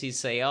agencies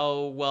say,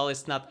 oh, well,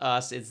 it's not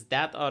us, it's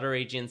that other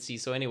agency.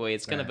 So anyway,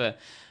 it's kind of Right.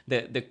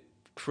 a the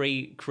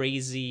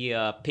crazy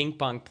ping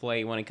pong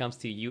play when it comes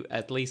to you,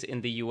 at least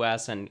in the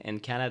US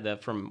and Canada,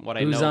 from what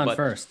I Who's know. on But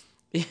first?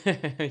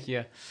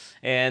 yeah,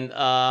 and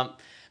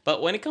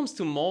but when it comes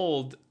to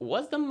mold,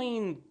 what's the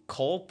main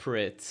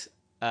culprit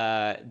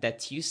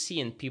that you see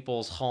in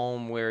people's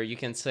home where you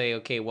can say,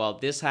 okay, well,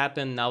 this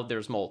happened, now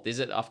there's mold? Is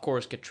it, of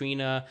course,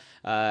 Katrina?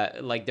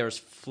 Like there's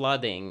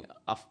flooding.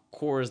 Of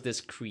course, this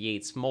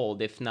creates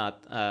mold. If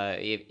not,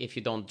 if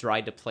you don't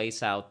dry the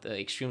place out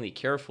extremely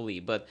carefully.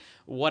 But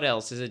what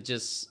else? Is it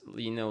just,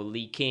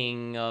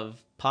 leaking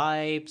of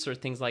pipes or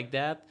things like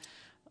that?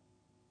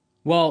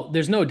 Well,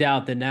 there's no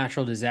doubt that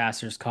natural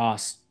disasters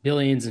cost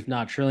billions, if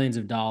not trillions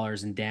of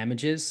dollars in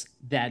damages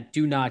that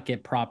do not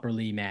get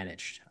properly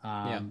managed.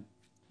 Yeah.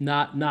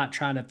 Not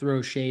trying to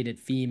throw shade at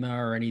FEMA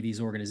or any of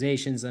these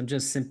organizations. I'm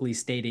just simply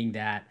stating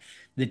that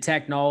the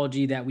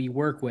technology that we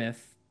work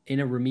with in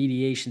a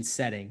remediation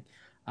setting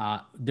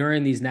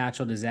during these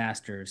natural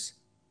disasters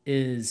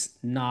is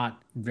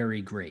not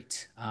very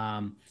great.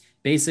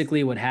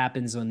 Basically, what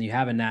happens when you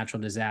have a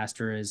natural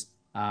disaster is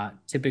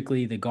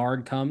typically the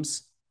guard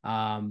comes.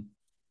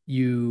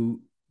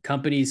 You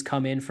companies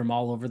come in from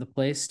all over the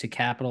place to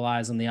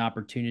capitalize on the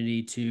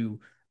opportunity to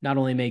not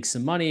only make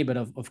some money, but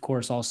of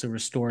course also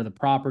restore the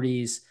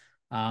properties.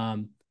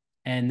 Um,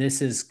 and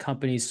this is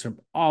companies from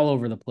all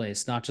over the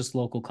place, not just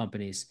local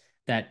companies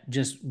that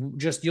just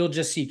you'll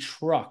just see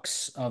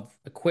trucks of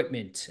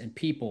equipment and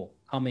people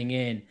coming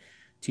in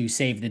to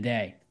save the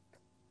day.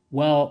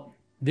 Well,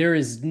 there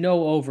is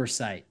no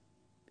oversight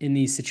in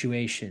these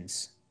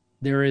situations.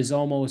 There is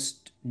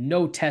almost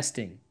no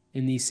testing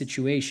in these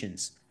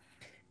situations.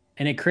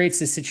 And it creates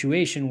this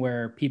situation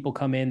where people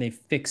come in, they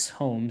fix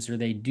homes or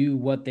they do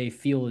what they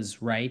feel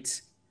is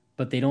right,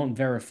 but they don't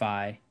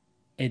verify.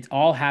 It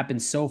all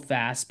happens so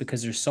fast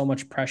because there's so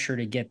much pressure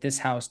to get this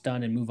house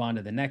done and move on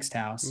to the next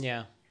house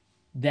Yeah.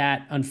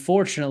 that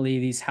unfortunately,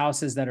 these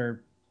houses that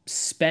are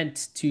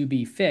spent to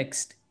be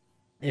fixed,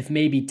 if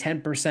maybe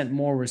 10%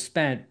 more was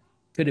spent,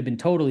 could have been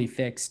totally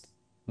fixed.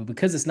 But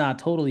because it's not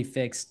totally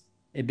fixed,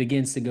 it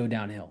begins to go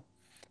downhill.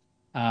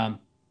 Um,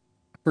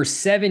 for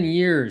 7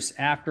 years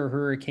after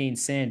Hurricane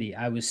Sandy,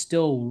 I was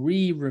still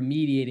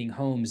remediating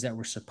homes that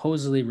were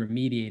supposedly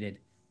remediated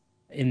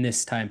in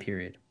this time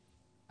period.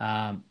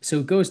 So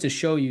it goes to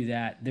show you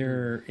that Hmm.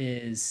 there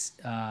is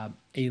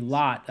a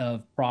lot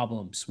of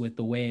problems with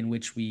the way in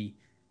which we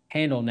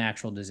handle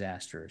natural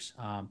disasters.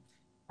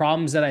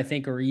 Problems that I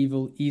think are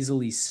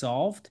easily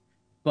solved,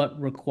 but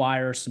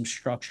require some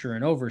structure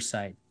and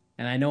oversight.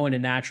 And I know in a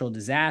natural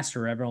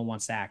disaster, everyone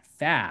wants to act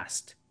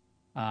fast,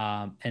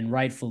 and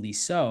rightfully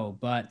so.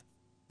 But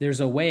there's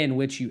a way in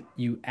which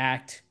you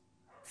act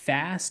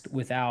fast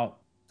without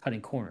cutting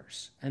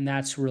corners, and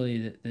that's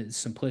really the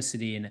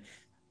simplicity. And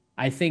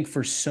I think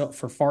for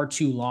far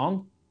too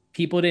long,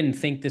 people didn't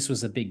think this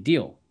was a big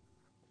deal.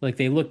 Like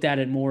they looked at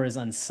it more as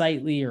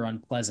unsightly or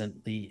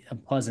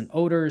unpleasant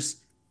odors.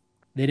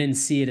 They didn't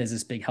see it as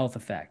this big health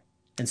effect.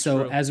 And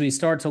so True. as we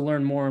start to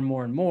learn more and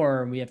more and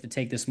more, and we have to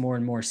take this more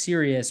and more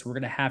serious, we're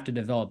going to have to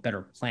develop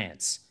better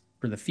plans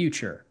for the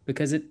future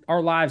because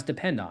our lives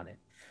depend on it.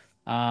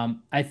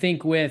 I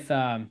think with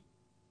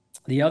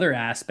the other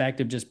aspect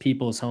of just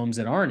people's homes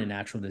that aren't in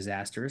natural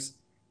disasters,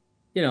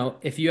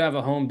 if you have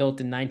a home built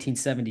in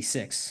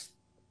 1976,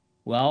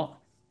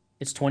 well,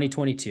 it's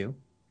 2022.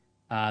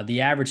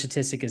 The average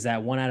statistic is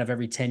that 1 out of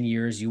every 10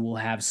 years, you will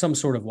have some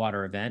sort of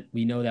water event.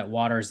 We know that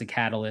water is the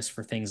catalyst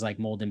for things like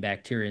mold and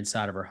bacteria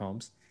inside of our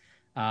homes.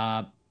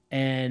 Uh,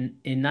 and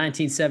in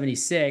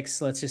 1976,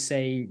 let's just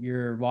say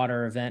your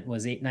water event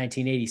was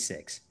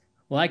 1986.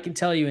 Well, I can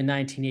tell you in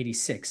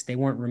 1986, they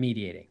weren't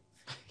remediating.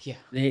 Yeah.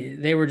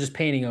 They were just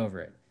painting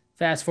over it.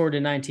 Fast forward to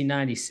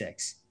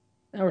 1996.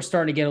 Now we're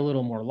starting to get a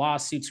little more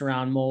lawsuits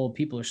around mold.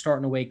 People are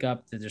starting to wake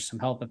up that there's some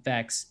health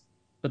effects.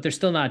 but they're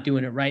still not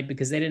doing it right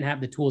because they didn't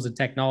have the tools and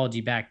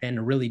technology back then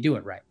to really do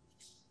it right.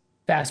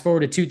 Fast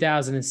forward to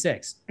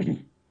 2006,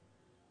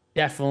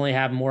 definitely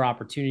have more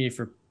opportunity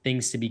for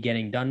things to be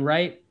getting done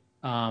right.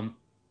 Um,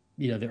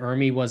 the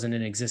ERMI wasn't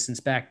in existence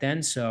back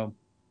then, so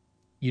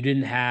you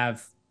didn't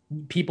have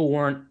people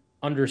weren't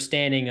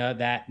understanding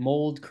that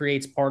mold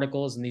creates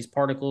particles, and these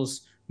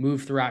particles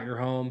move throughout your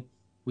home.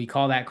 We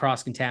call that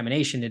cross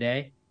contamination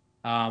today.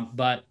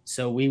 But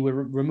so we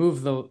would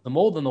remove the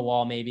mold on the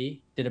wall,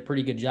 maybe did a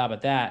pretty good job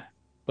at that.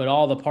 But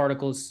all the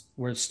particles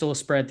were still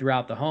spread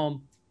throughout the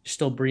home,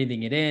 still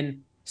breathing it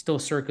in, still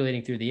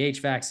circulating through the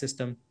HVAC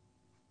system.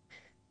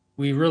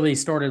 We really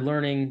started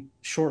learning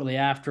shortly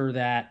after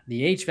that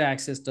the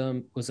HVAC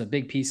system was a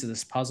big piece of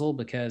this puzzle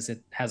because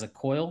it has a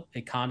coil,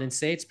 it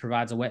condensates,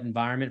 provides a wet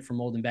environment for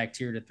mold and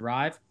bacteria to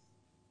thrive.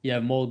 You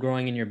have mold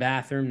growing in your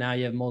bathroom, now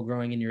you have mold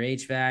growing in your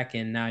HVAC,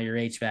 and now your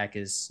HVAC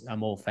is a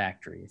mold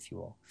factory, if you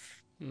will.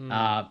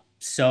 Mm.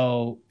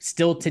 So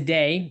still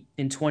today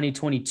in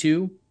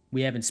 2022,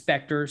 we have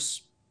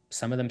inspectors,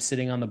 some of them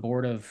sitting on the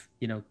board of,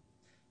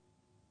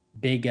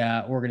 big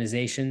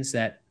organizations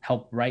that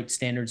help write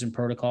standards and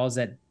protocols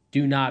that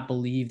do not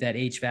believe that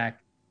HVAC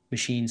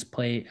machines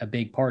play a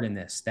big part in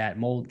this, that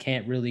mold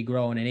can't really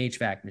grow in an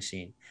HVAC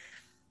machine.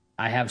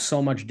 I have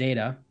so much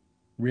data,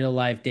 real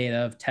life data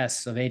of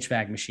tests of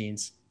HVAC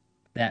machines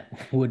that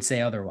would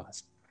say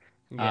otherwise.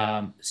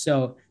 Yeah.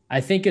 So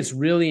I think it's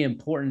really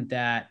important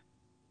that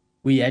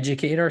we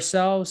educate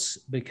ourselves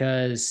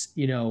because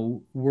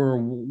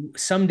we're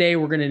someday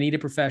we're going to need a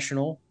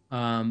professional,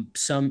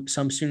 some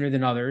sooner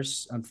than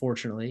others,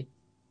 unfortunately,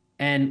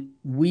 and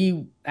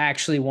we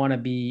actually want to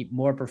be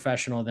more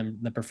professional than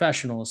the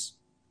professionals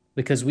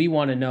because we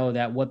want to know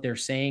that what they're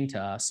saying to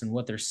us and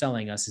what they're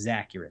selling us is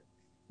accurate.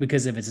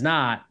 Because if it's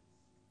not,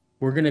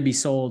 we're going to be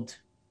sold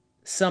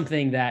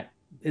something that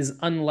is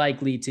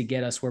unlikely to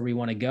get us where we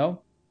want to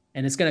go.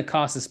 And it's going to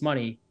cost us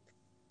money,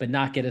 but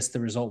not get us the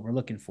result we're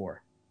looking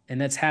for. And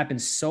that's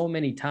happened so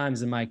many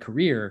times in my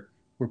career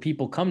where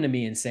people come to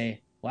me and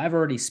say, well, I've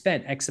already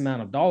spent X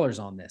amount of dollars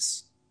on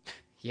this. And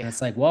Yeah.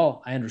 it's like,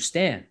 well, I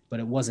understand, but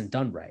it wasn't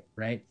done right,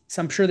 right?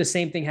 So I'm sure the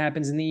same thing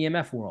happens in the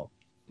EMF world.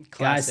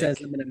 Guy says,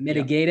 Classic. I'm going to Yeah.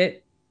 mitigate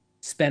it,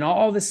 spend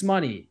all this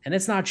money, and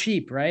it's not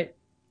cheap, right?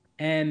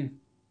 And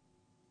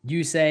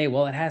you say,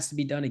 well, it has to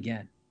be done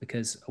again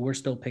because we're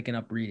still picking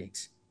up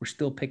readings. We're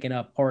still picking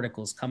up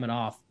particles coming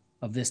off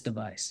of this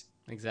device,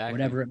 Exactly.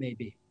 whatever it may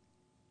be.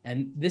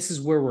 And this is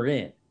where we're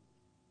in.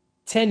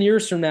 10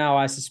 years from now,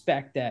 I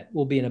suspect that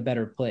we'll be in a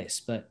better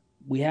place, but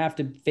we have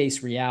to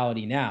face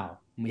reality now.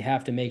 We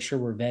have to make sure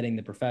we're vetting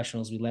the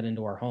professionals we let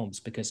into our homes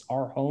because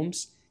our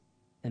homes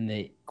and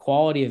the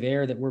quality of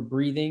air that we're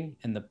breathing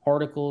and the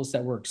particles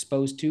that we're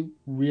exposed to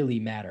really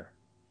matter.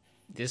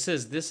 This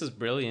is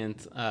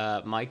brilliant,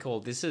 Michael.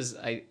 This is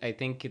I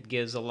think it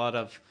gives a lot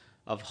of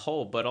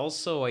hope, but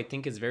also I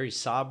think it's very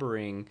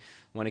sobering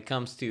when it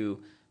comes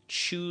to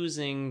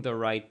choosing the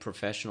right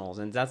professionals,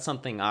 and that's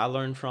something I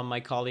learned from my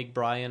colleague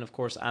Brian. Of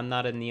course, I'm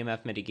not an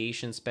EMF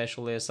mitigation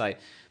specialist.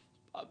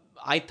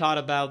 I thought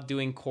about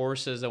doing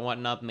courses and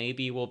whatnot.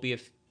 Maybe will be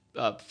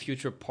a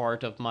future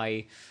part of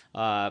my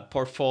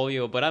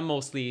portfolio, but I'm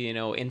mostly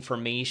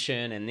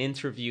information and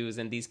interviews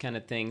and these kind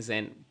of things.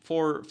 And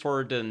for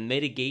the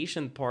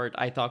mitigation part,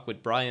 I talk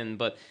with Brian.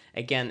 But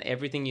again,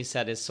 everything you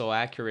said is so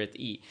accurate.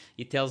 He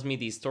tells me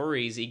these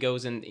stories. He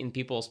goes in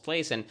people's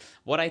place, and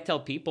what I tell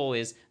people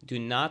is do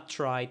not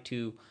try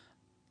to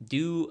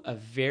do a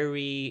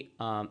very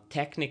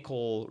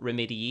technical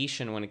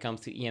remediation when it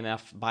comes to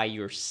EMF by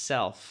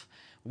yourself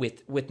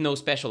with no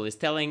specialist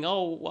telling,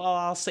 oh well,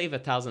 I'll save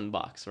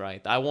 $1,000,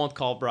 right? I won't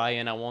call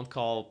Brian, I won't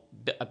call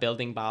a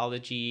building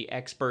biology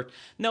expert.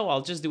 No,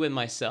 I'll just do it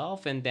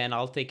myself, and then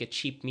I'll take a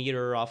cheap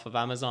meter off of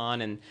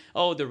Amazon, and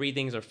oh, the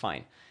readings are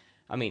fine.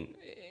 I mean,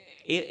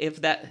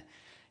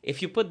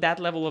 if you put that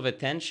level of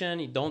attention,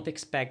 you don't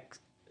expect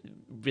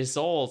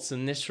results to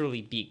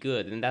necessarily be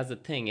good. And that's the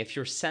thing, if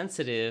you're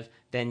sensitive,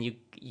 then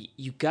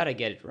you gotta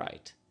get it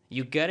right.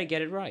 You gotta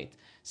get it right.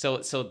 So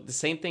the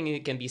same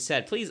thing can be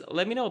said. Please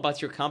let me know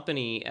about your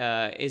company.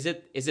 Is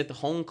it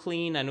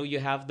HomeClean? I know you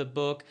have the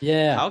book.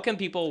 Yeah. How can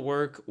people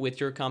work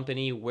with your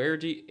company? Where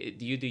do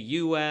you do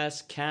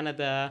US,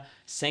 Canada,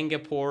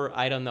 Singapore?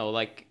 I don't know.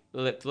 Like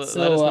let So, us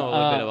know a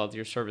little bit about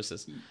your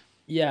services.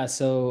 yeah.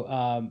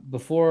 So,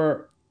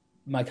 before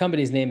my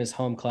company's name is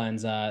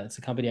HomeCleanse, it's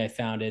a company I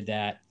founded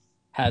that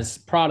has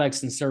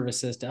products and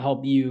services to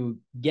help you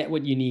get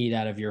what you need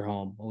out of your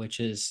home, which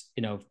is,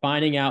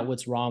 finding out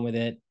what's wrong with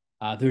it.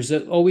 There's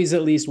always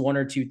at least one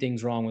or two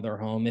things wrong with our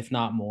home, if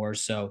not more.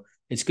 So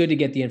it's good to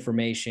get the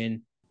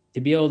information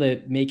to be able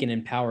to make an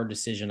empowered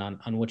decision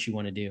on what you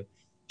want to do.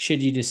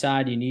 Should you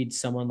decide you need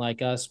someone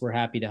like us, we're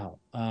happy to help.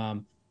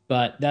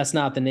 But that's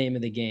not the name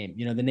of the game.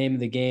 The name of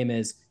the game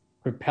is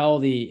propel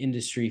the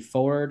industry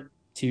forward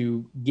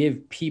to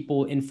give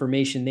people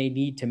information they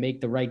need to make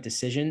the right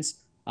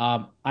decisions.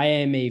 I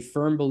am a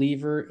firm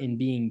believer in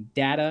being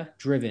data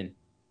driven.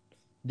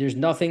 There's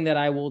nothing that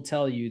I will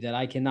tell you that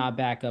I cannot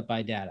back up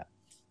by data.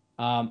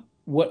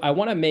 what I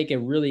want to make a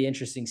really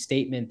interesting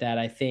statement that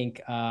I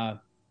think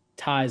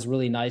ties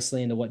really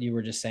nicely into what you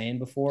were just saying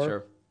before.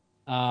 Sure.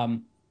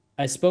 Um,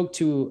 I spoke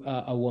to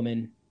a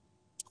woman.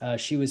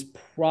 She was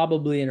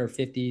probably in her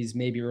 50s,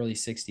 maybe early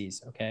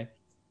 60s. Okay.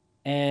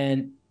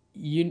 And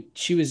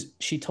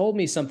she told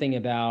me something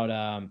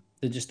about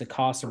just the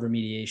cost of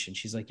remediation.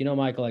 She's like,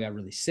 Michael, I got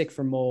really sick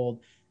from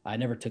mold. I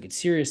never took it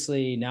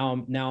seriously. Now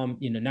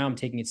I'm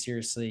taking it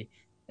seriously.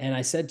 And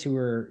I said to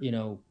her,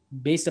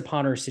 based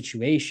upon her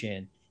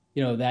situation,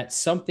 that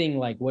something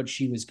like what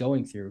she was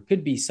going through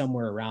could be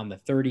somewhere around the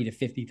 $30,000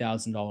 to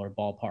 $50,000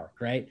 ballpark,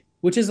 right?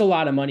 Which is a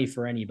lot of money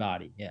for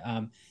anybody.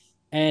 Yeah.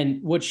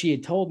 And what she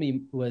had told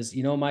me was,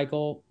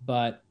 Michael,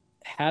 but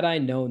had I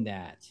known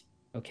that,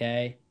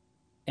 okay,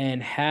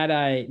 and had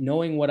I,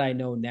 knowing what I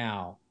know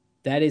now,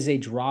 that is a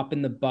drop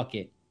in the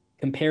bucket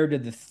compared to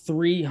the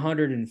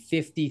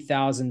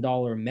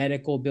 $350,000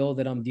 medical bill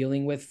that I'm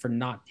dealing with for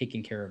not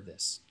taking care of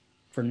this,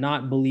 for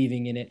not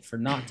believing in it, for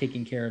not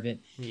taking care of it.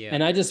 Yeah.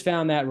 And I just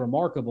found that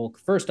remarkable.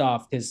 First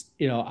off, because,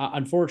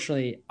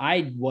 unfortunately,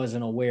 I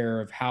wasn't aware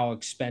of how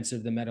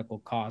expensive the medical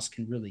costs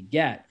can really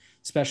get,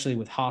 especially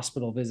with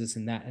hospital visits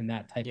and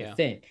that type of Yeah.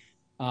 thing.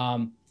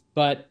 Um,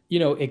 but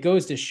it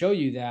goes to show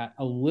you that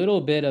a little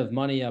bit of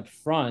money up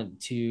front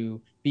to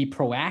be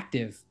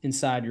proactive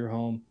inside your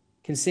home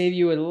can save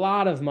you a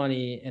lot of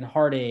money and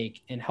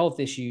heartache and health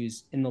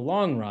issues in the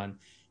long run.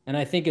 And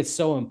I think it's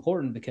so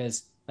important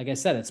because, like I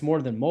said, it's more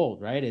than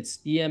mold, right? It's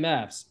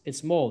EMFs,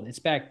 it's mold, it's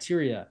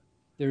bacteria.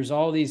 There's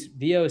all these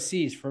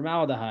VOCs,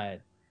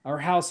 formaldehyde, our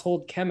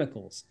household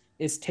chemicals.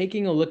 It's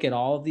taking a look at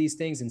all of these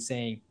things and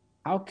saying,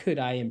 how could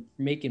I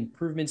make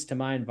improvements to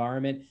my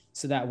environment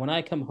so that when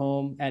I come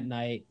home at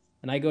night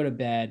and I go to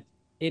bed,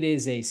 it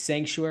is a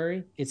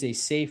sanctuary, it's a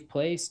safe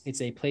place,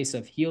 it's a place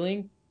of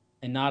healing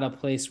and not a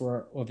place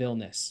of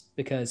illness,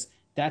 because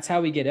that's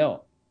how we get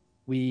ill.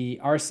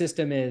 Our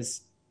system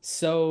is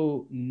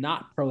so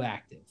not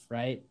proactive,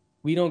 right?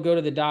 We don't go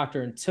to the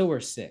doctor until we're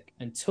sick,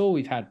 until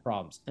we've had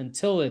problems,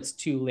 until it's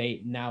too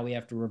late. Now we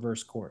have to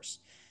reverse course.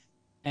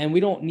 And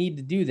we don't need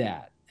to do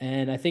that.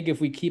 And I think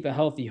if we keep a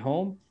healthy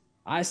home,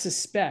 I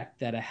suspect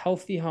that a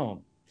healthy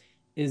home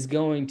is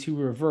going to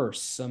reverse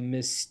some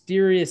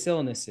mysterious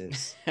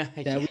illnesses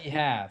that Yeah. we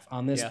have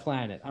on this Yeah.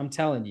 planet. I'm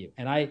telling you.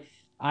 And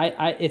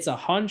it's a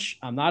hunch.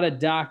 I'm not a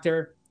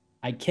doctor.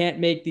 I can't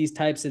make these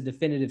types of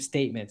definitive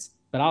statements,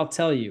 but I'll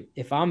tell you,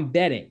 if I'm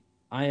betting,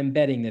 I am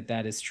betting that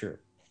that is true.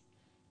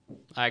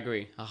 I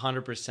agree,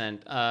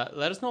 100%.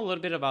 Let us know a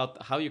little bit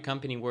about how your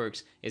company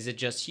works. Is it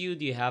just you?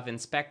 Do you have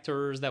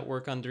inspectors that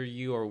work under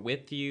you or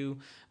with you?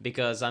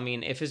 Because I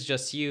mean, if it's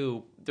just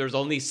you, there's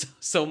only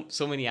so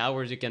many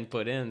hours you can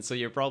put in, so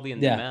you're probably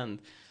in Yeah. demand.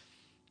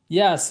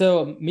 Yeah,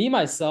 so me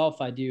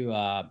myself, I do.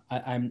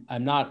 I'm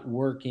not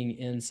working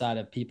inside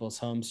of people's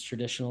homes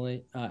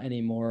traditionally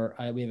anymore.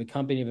 We have a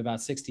company of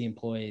about 60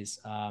 employees,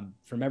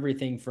 from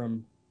everything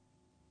from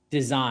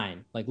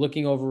design, like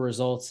looking over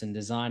results and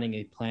designing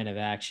a plan of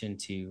action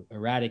to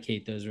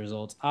eradicate those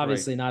results. Right.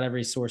 Obviously, not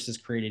every source is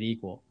created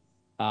equal,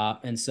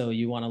 and so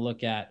you want to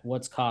look at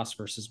what's cost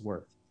versus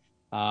worth.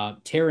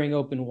 Tearing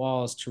open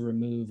walls to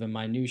remove a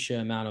minutia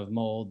amount of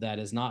mold that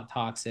is not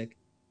toxic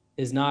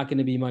is not going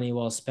to be money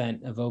well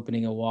spent of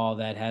opening a wall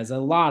that has a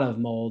lot of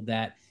mold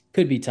that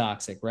could be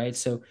toxic, right?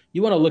 So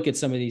you want to look at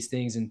some of these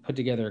things and put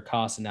together a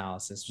cost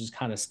analysis, which is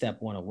kind of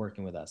step one of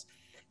working with us.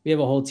 We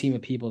have a whole team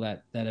of people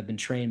that have been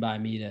trained by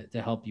me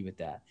to help you with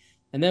that.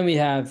 And then we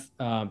have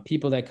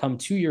people that come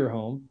to your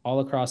home all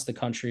across the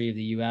country of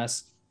the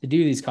U.S. to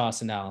do these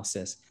cost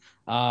analysis.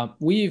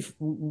 We've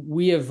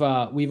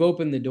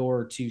opened the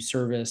door to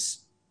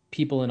service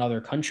people in other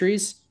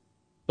countries,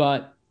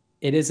 but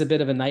it is a bit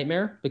of a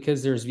nightmare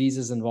because there's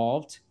visas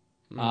involved.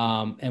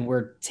 Mm. And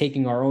we're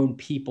taking our own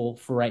people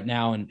for right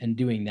now and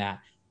doing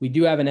that. We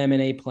do have an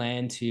M&A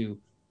plan to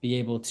be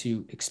able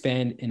to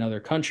expand in other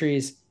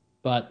countries,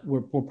 but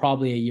we're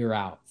probably a year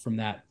out from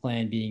that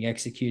plan being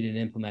executed and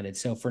implemented.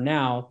 So for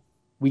now,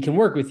 we can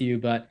work with you,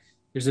 but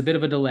there's a bit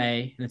of a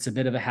delay and it's a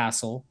bit of a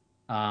hassle.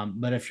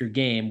 But if you're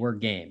game, we're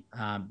game,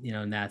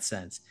 in that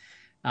sense.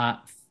 Uh,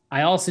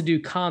 I also do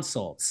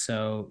consults.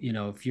 So,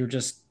 if you're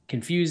just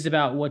confused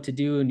about what to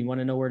do and you want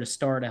to know where to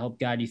start, I help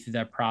guide you through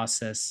that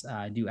process.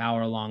 I do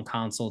hour-long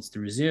consults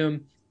through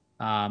Zoom.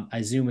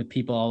 I Zoom with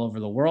people all over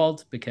the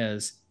world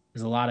because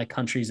there's a lot of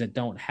countries that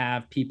don't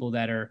have people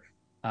that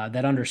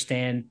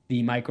understand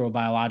the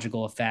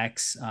microbiological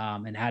effects,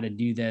 and how to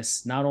do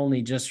this, not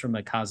only just from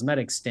a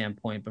cosmetic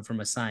standpoint, but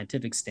from a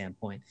scientific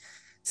standpoint.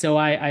 So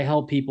I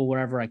help people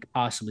wherever I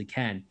possibly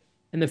can.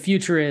 And the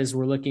future is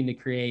we're looking to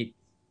create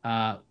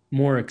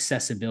more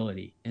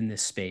accessibility in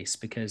this space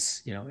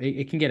because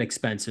it can get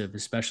expensive,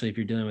 especially if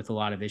you're dealing with a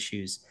lot of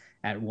issues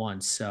at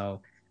once.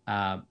 So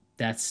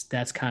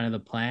that's kind of the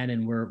plan,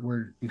 and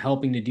we're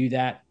helping to do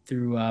that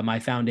through my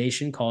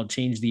foundation called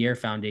Change the Air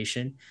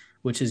Foundation,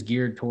 which is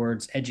geared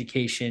towards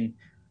education,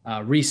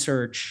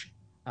 research,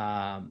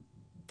 um,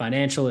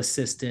 financial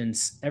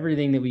assistance,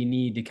 everything that we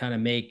need to kind of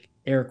make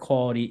air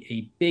quality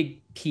a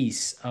big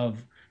piece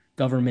of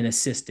government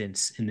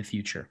assistance in the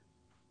future.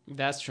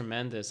 That's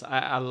tremendous.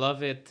 I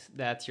love it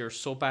that you're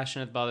so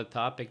passionate about the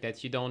topic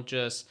that you don't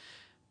just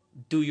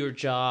do your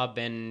job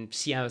and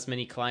see as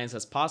many clients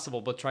as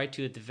possible, but try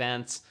to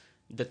advance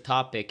the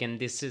topic. And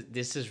this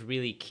is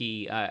really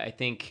key. I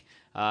think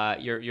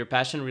your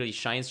passion really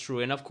shines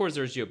through. And of course,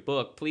 there's your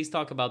book. Please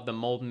talk about the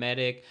Mold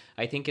Medic.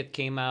 I think it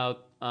came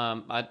out.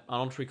 I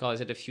don't recall.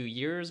 Is it a few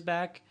years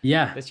back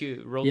Yeah. that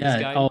you wrote this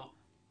Yeah. guide? Oh,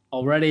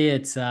 already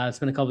it's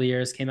been a couple of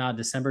years. Came out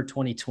December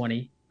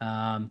 2020.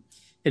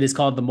 It is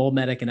called The Mold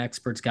Medic: An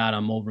Expert's Guide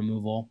on Mold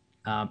Removal.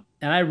 And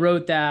I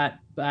wrote that.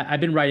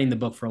 I've been writing the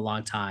book for a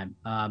long time,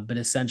 but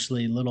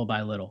essentially little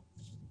by little.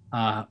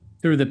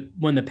 Through the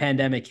when the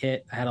pandemic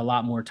hit, I had a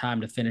lot more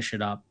time to finish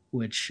it up,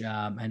 which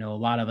I know a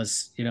lot of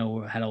us,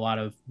 had a lot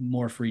of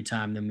more free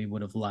time than we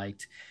would have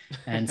liked,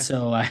 and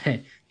so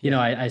I,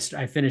 Yeah.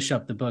 I finished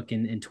up the book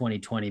in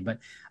 2020, but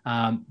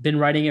been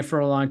writing it for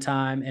a long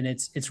time, and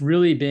it's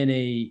really been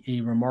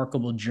a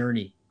remarkable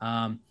journey.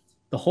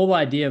 The whole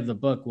idea of the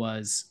book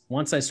was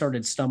once I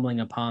started stumbling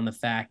upon the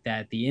fact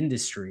that the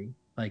industry,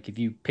 like if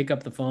you pick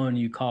up the phone,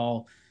 you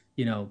call,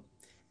 you know,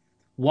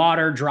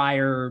 water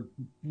dryer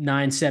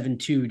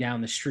 972 down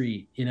the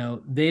street,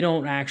 they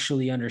don't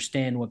actually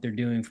understand what they're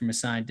doing from a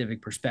scientific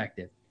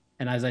perspective.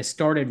 And as I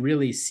started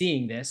really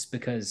seeing this,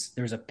 because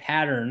there's a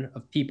pattern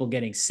of people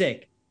getting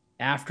sick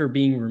after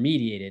being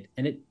remediated,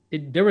 and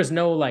there was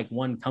no like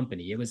one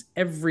company, it was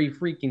every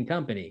freaking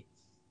company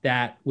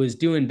that was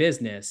doing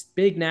business,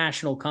 big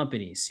national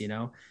companies,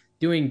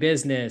 doing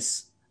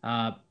business,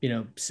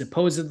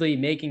 supposedly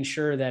making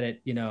sure that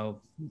it,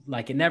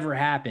 like it never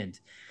happened.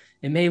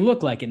 It may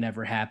look like it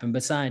never happened,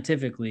 but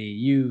scientifically,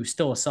 you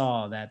still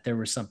saw that there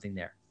was something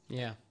there.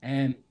 Yeah.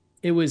 And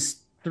it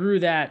was through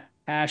that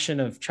passion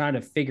of trying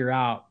to figure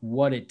out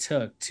what it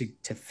took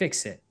to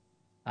fix it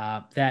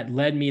that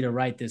led me to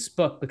write this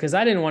book, because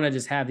I didn't want to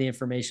just have the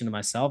information to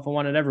myself. I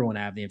wanted everyone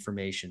to have the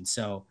information.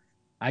 So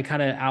I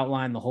kind of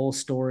outlined the whole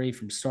story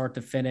from start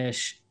to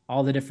finish,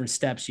 all the different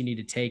steps you need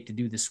to take to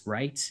do this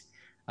right.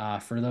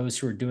 For those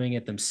who are doing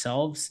it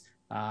themselves,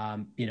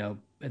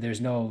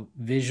 there's no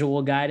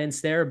visual guidance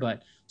there,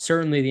 but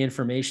certainly the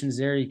information's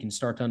there. You can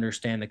start to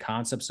understand the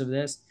concepts of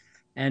this.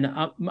 And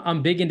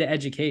I'm big into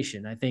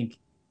education. I think,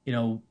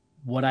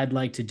 what I'd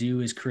like to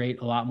do is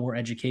create a lot more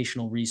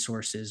educational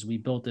resources. We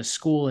built a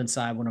school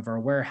inside one of our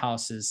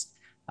warehouses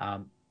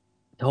to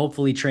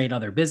hopefully train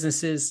other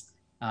businesses,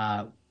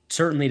 uh,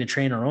 certainly to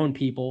train our own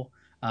people.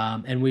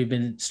 And we've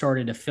been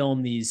starting to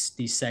film these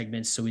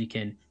segments so we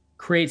can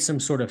create some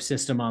sort of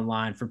system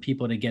online for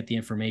people to get the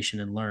information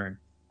and learn.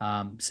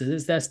 So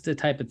that's the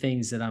type of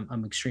things that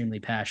I'm extremely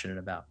passionate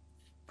about.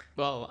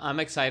 Well, I'm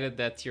excited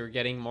that you're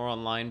getting more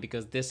online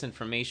because this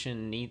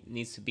information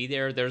needs to be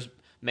there. There's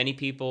many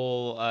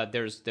people.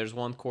 There's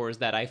one course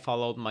that I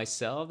followed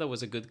myself that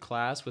was a good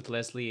class with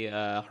Leslie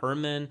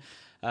Herman.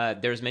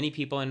 There's many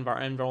people in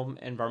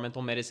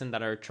environmental medicine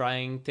that are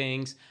trying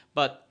things,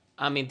 but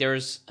I mean,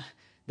 there's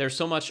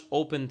so much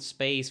open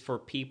space for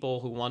people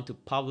who want to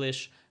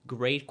publish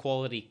great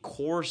quality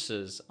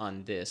courses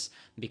on this,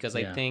 because I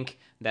Yeah. think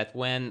that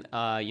when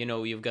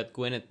you've got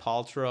Gwyneth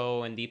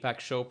Paltrow and Deepak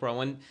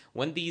Chopra,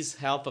 when these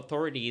health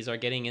authorities are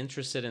getting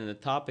interested in the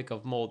topic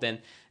of mold, then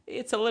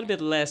it's a little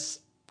bit less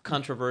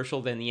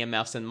controversial than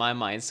EMFs in my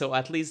mind. So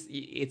at least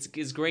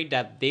it's great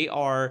that they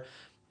are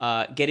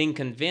getting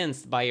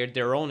convinced by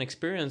their own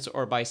experience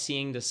or by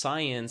seeing the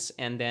science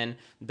and then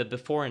the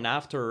before and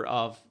after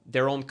of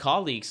their own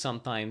colleagues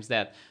sometimes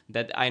that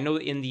I know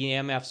in the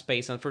EMF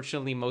space.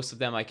 Unfortunately, most of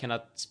them I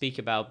cannot speak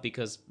about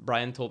because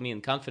Brian told me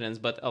in confidence,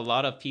 but a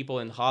lot of people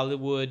in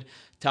Hollywood,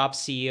 top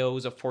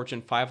CEOs of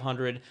Fortune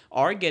 500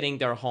 are getting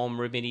their home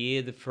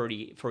remediated for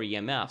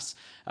EMFs.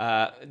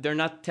 They're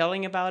not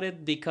telling about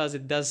it because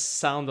it does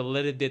sound a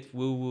little bit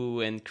woo-woo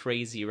and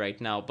crazy right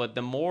now. But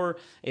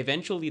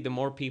eventually, the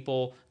more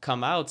people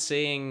come out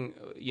saying,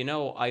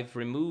 I've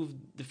removed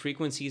the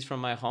frequencies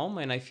from my home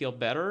and I feel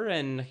better,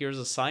 and here's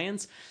the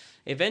science.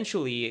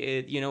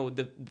 Eventually,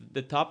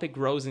 the topic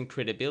grows in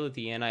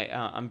credibility, and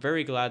I'm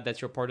very glad that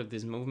you're part of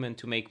this movement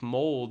to make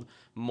mold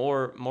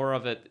more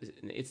of it.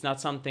 It's not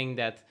something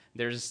that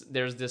there's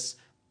this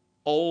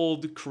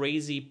old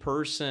crazy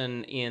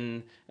person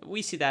in,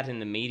 we see that in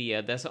the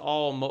media, that's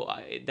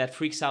that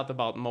freaks out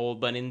about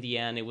mold, but in the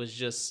end it was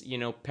just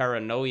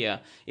paranoia.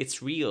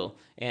 It's real,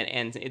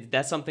 and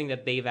that's something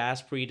that Dave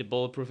Asprey, the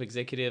bulletproof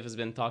executive, has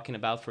been talking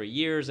about for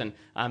years, and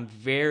I'm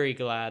very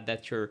glad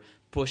that you're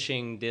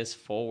pushing this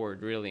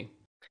forward, really.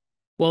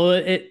 Well,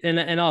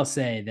 and I'll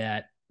say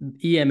that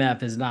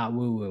EMF is not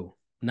woo woo,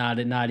 not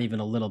even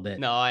a little bit.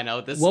 No, I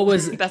know this. What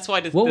was That's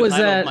why what the was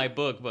title of my that?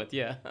 book, but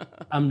yeah.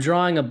 I'm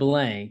drawing a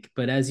blank,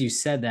 but as you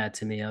said that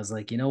to me, I was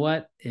like, you know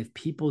what? If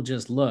people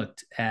just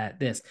looked at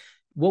this,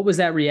 what was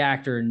that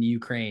reactor in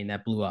Ukraine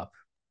that blew up?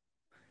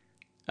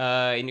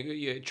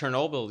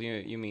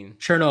 Chernobyl, you mean?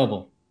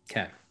 Chernobyl.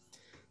 Okay.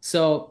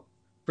 So,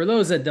 for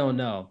those that don't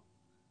know,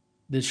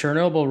 the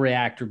Chernobyl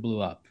reactor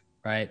blew up,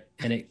 right?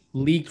 And it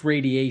leaked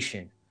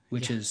radiation,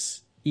 which Yeah.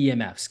 is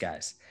EMFs,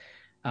 guys,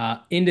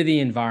 into the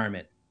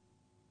environment.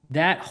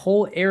 That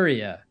whole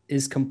area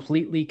is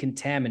completely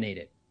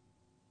contaminated.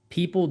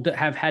 People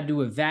have had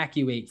to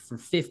evacuate for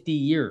 50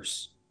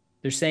 years.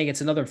 They're saying it's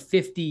another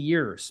 50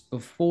 years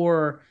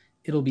before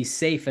it'll be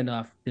safe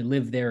enough to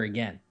live there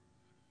again.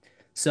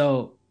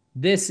 So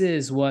this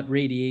is what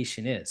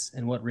radiation is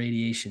and what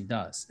radiation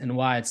does and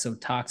why it's so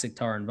toxic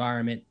to our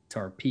environment, to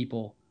our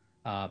people.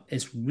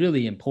 It's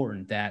really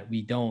important that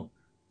we don't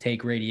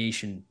take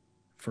radiation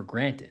for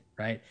granted,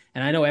 right?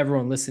 And I know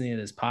everyone listening to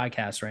this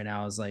podcast right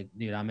now is like,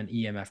 dude, I'm an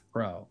EMF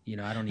pro.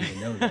 I don't need to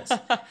know this.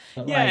 But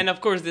Yeah, and like,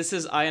 of course this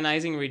is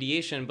ionizing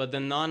radiation, but the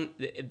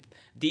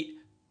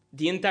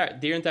the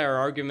entire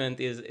argument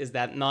is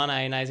that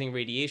non-ionizing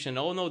radiation.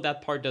 Oh no,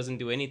 that part doesn't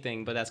do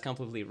anything, but that's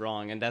completely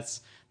wrong, and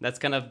that's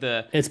kind of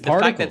it's the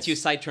fact that you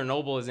particles. cite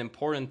Chernobyl is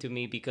important to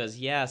me because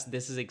yes,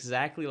 this is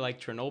exactly like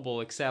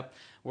Chernobyl, except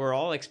we're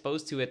all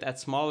exposed to it at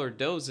smaller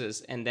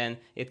doses, and then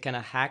it kind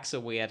of hacks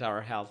away at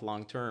our health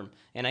long term.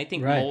 And I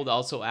think Right. mold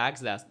also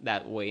acts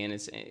that way, and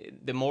it's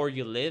the more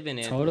you live in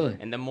it, Totally.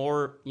 and the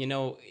more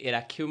it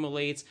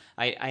accumulates.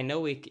 I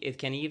know it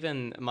can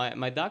even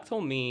my doc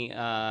told me,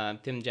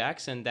 Tim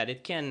Jackson, that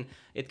it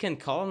can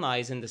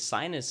colonize in the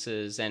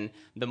sinuses, and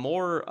the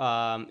more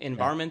Yeah.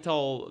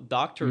 environmental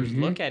doctors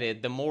look Mm-hmm. at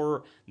it,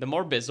 the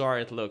more bizarre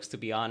it looks, to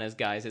be honest,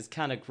 guys. It's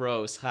kind of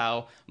gross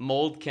how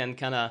mold can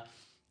kind of,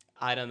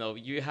 I don't know,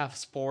 you have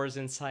spores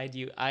inside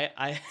you. I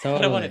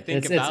don't want to Totally.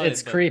 think It's about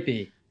it's it, but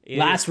creepy. it is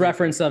Last creepy.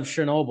 reference of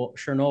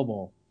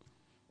Chernobyl.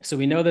 So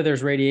we know that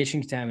there's radiation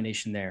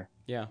contamination there.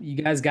 Yeah.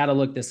 You guys got to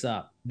look this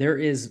up. There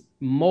is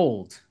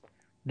mold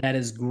that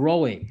is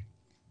growing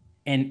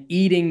and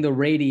eating the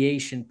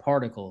radiation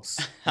particles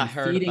I and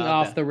heard feeding about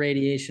off that. the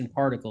radiation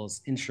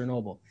particles in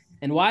Chernobyl.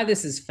 And why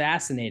this is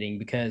fascinating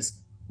because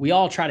we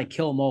all try to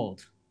kill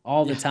mold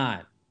all the Yeah.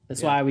 time.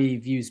 That's Yeah. why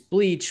we've used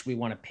bleach. We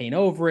want to paint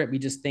over it. We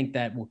just think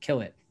that we'll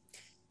kill it.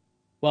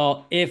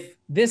 Well, if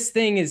this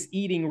thing is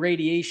eating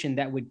radiation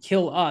that would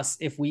kill us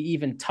if we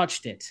even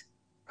touched it,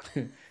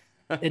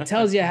 it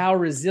tells you how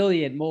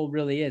resilient mold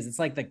really is. It's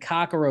like the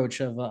cockroach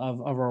of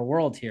our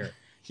world here.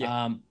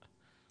 Yeah. Um,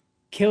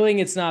 Killing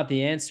it's not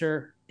the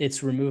answer.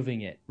 It's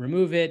removing it.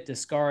 Remove it,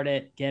 discard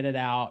it, get it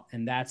out,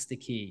 and that's the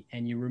key.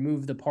 And you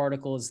remove the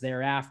particles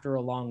thereafter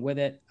along with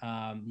it.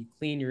 You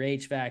clean your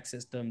HVAC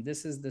system.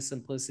 This is the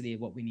simplicity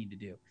of what we need to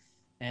do,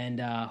 and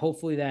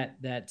hopefully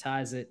that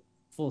ties it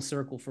full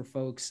circle for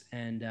folks.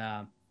 And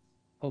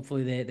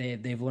hopefully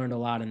they've learned a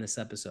lot in this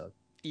episode.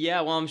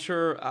 Yeah, well, I'm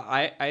sure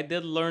I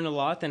did learn a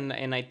lot, and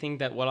I think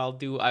that what I'll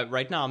do,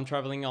 right now I'm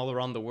traveling all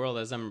around the world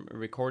as I'm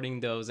recording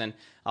those, and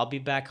I'll be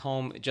back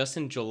home just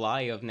in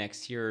July of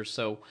next year.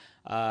 So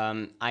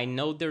I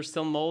know there's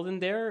still mold in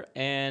there,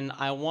 and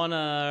I want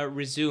to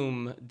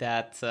resume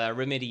that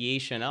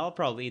remediation. I'll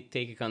probably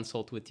take a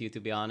consult with you, to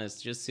be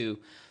honest, just to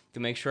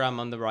make sure I'm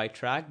on the right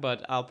track.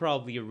 But I'll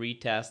probably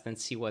retest and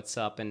see what's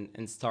up,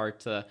 and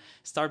start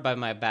by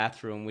my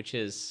bathroom, which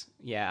is,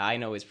 yeah, I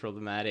know it's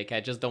problematic.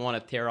 I just don't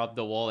want to tear up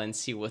the wall and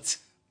see what's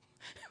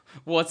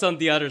on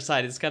the other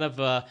side. It's kind of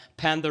a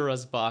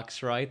Pandora's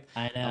box, right?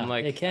 I I'm know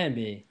it like, can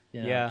be,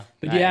 yeah.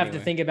 but you have to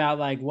Anyway, think about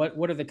like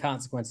what are the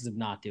consequences of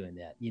not doing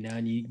that,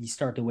 and you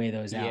start to weigh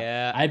those out.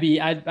 yeah.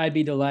 I'd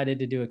be delighted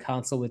to do a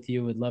consult with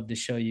you. Would love to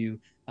show you,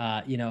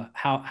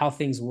 how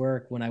things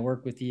work when I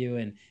work with you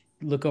and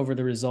look over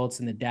the results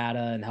and the data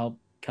and help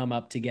come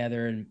up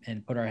together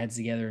and put our heads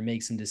together and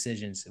make some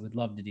decisions. I would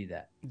love to do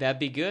that. That'd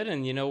be good.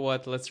 And you know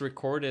what? Let's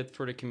record it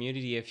for the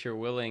community if you're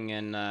willing.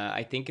 And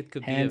I think it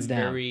could be a Hands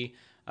down. very,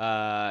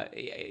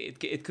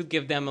 it could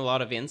give them a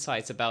lot of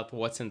insights about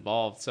what's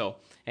involved. So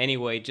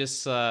anyway,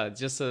 just a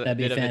That'd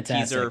be bit of a teaser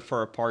fantastic.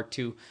 for a part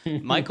two.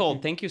 Michael,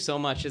 thank you so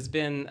much. It's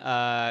been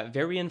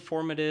very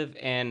informative,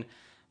 and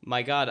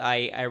my God,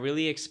 I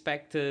really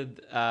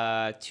expected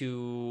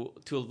to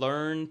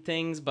learn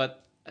things, but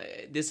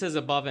this is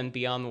above and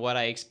beyond what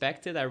I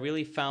expected. I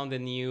really found a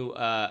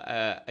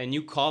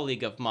new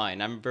colleague of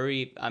mine. I'm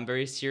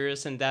very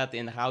serious in that,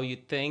 in how you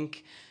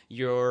think.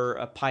 You're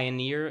a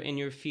pioneer in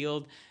your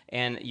field,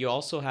 and you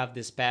also have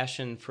this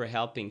passion for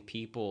helping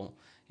people.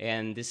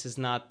 And this is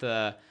not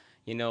a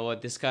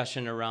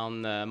discussion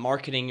around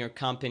marketing your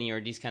company or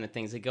these kind of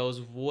things. It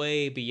goes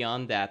way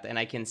beyond that, and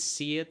I can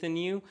see it in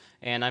you.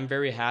 And I'm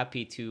very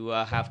happy to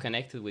have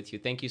connected with you.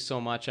 Thank you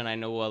so much, and I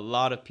know a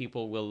lot of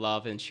people will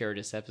love and share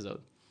this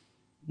episode.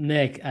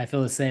 Nick, I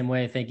feel the same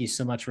way. Thank you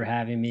so much for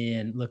having me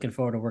and looking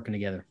forward to working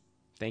together.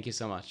 Thank you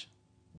so much.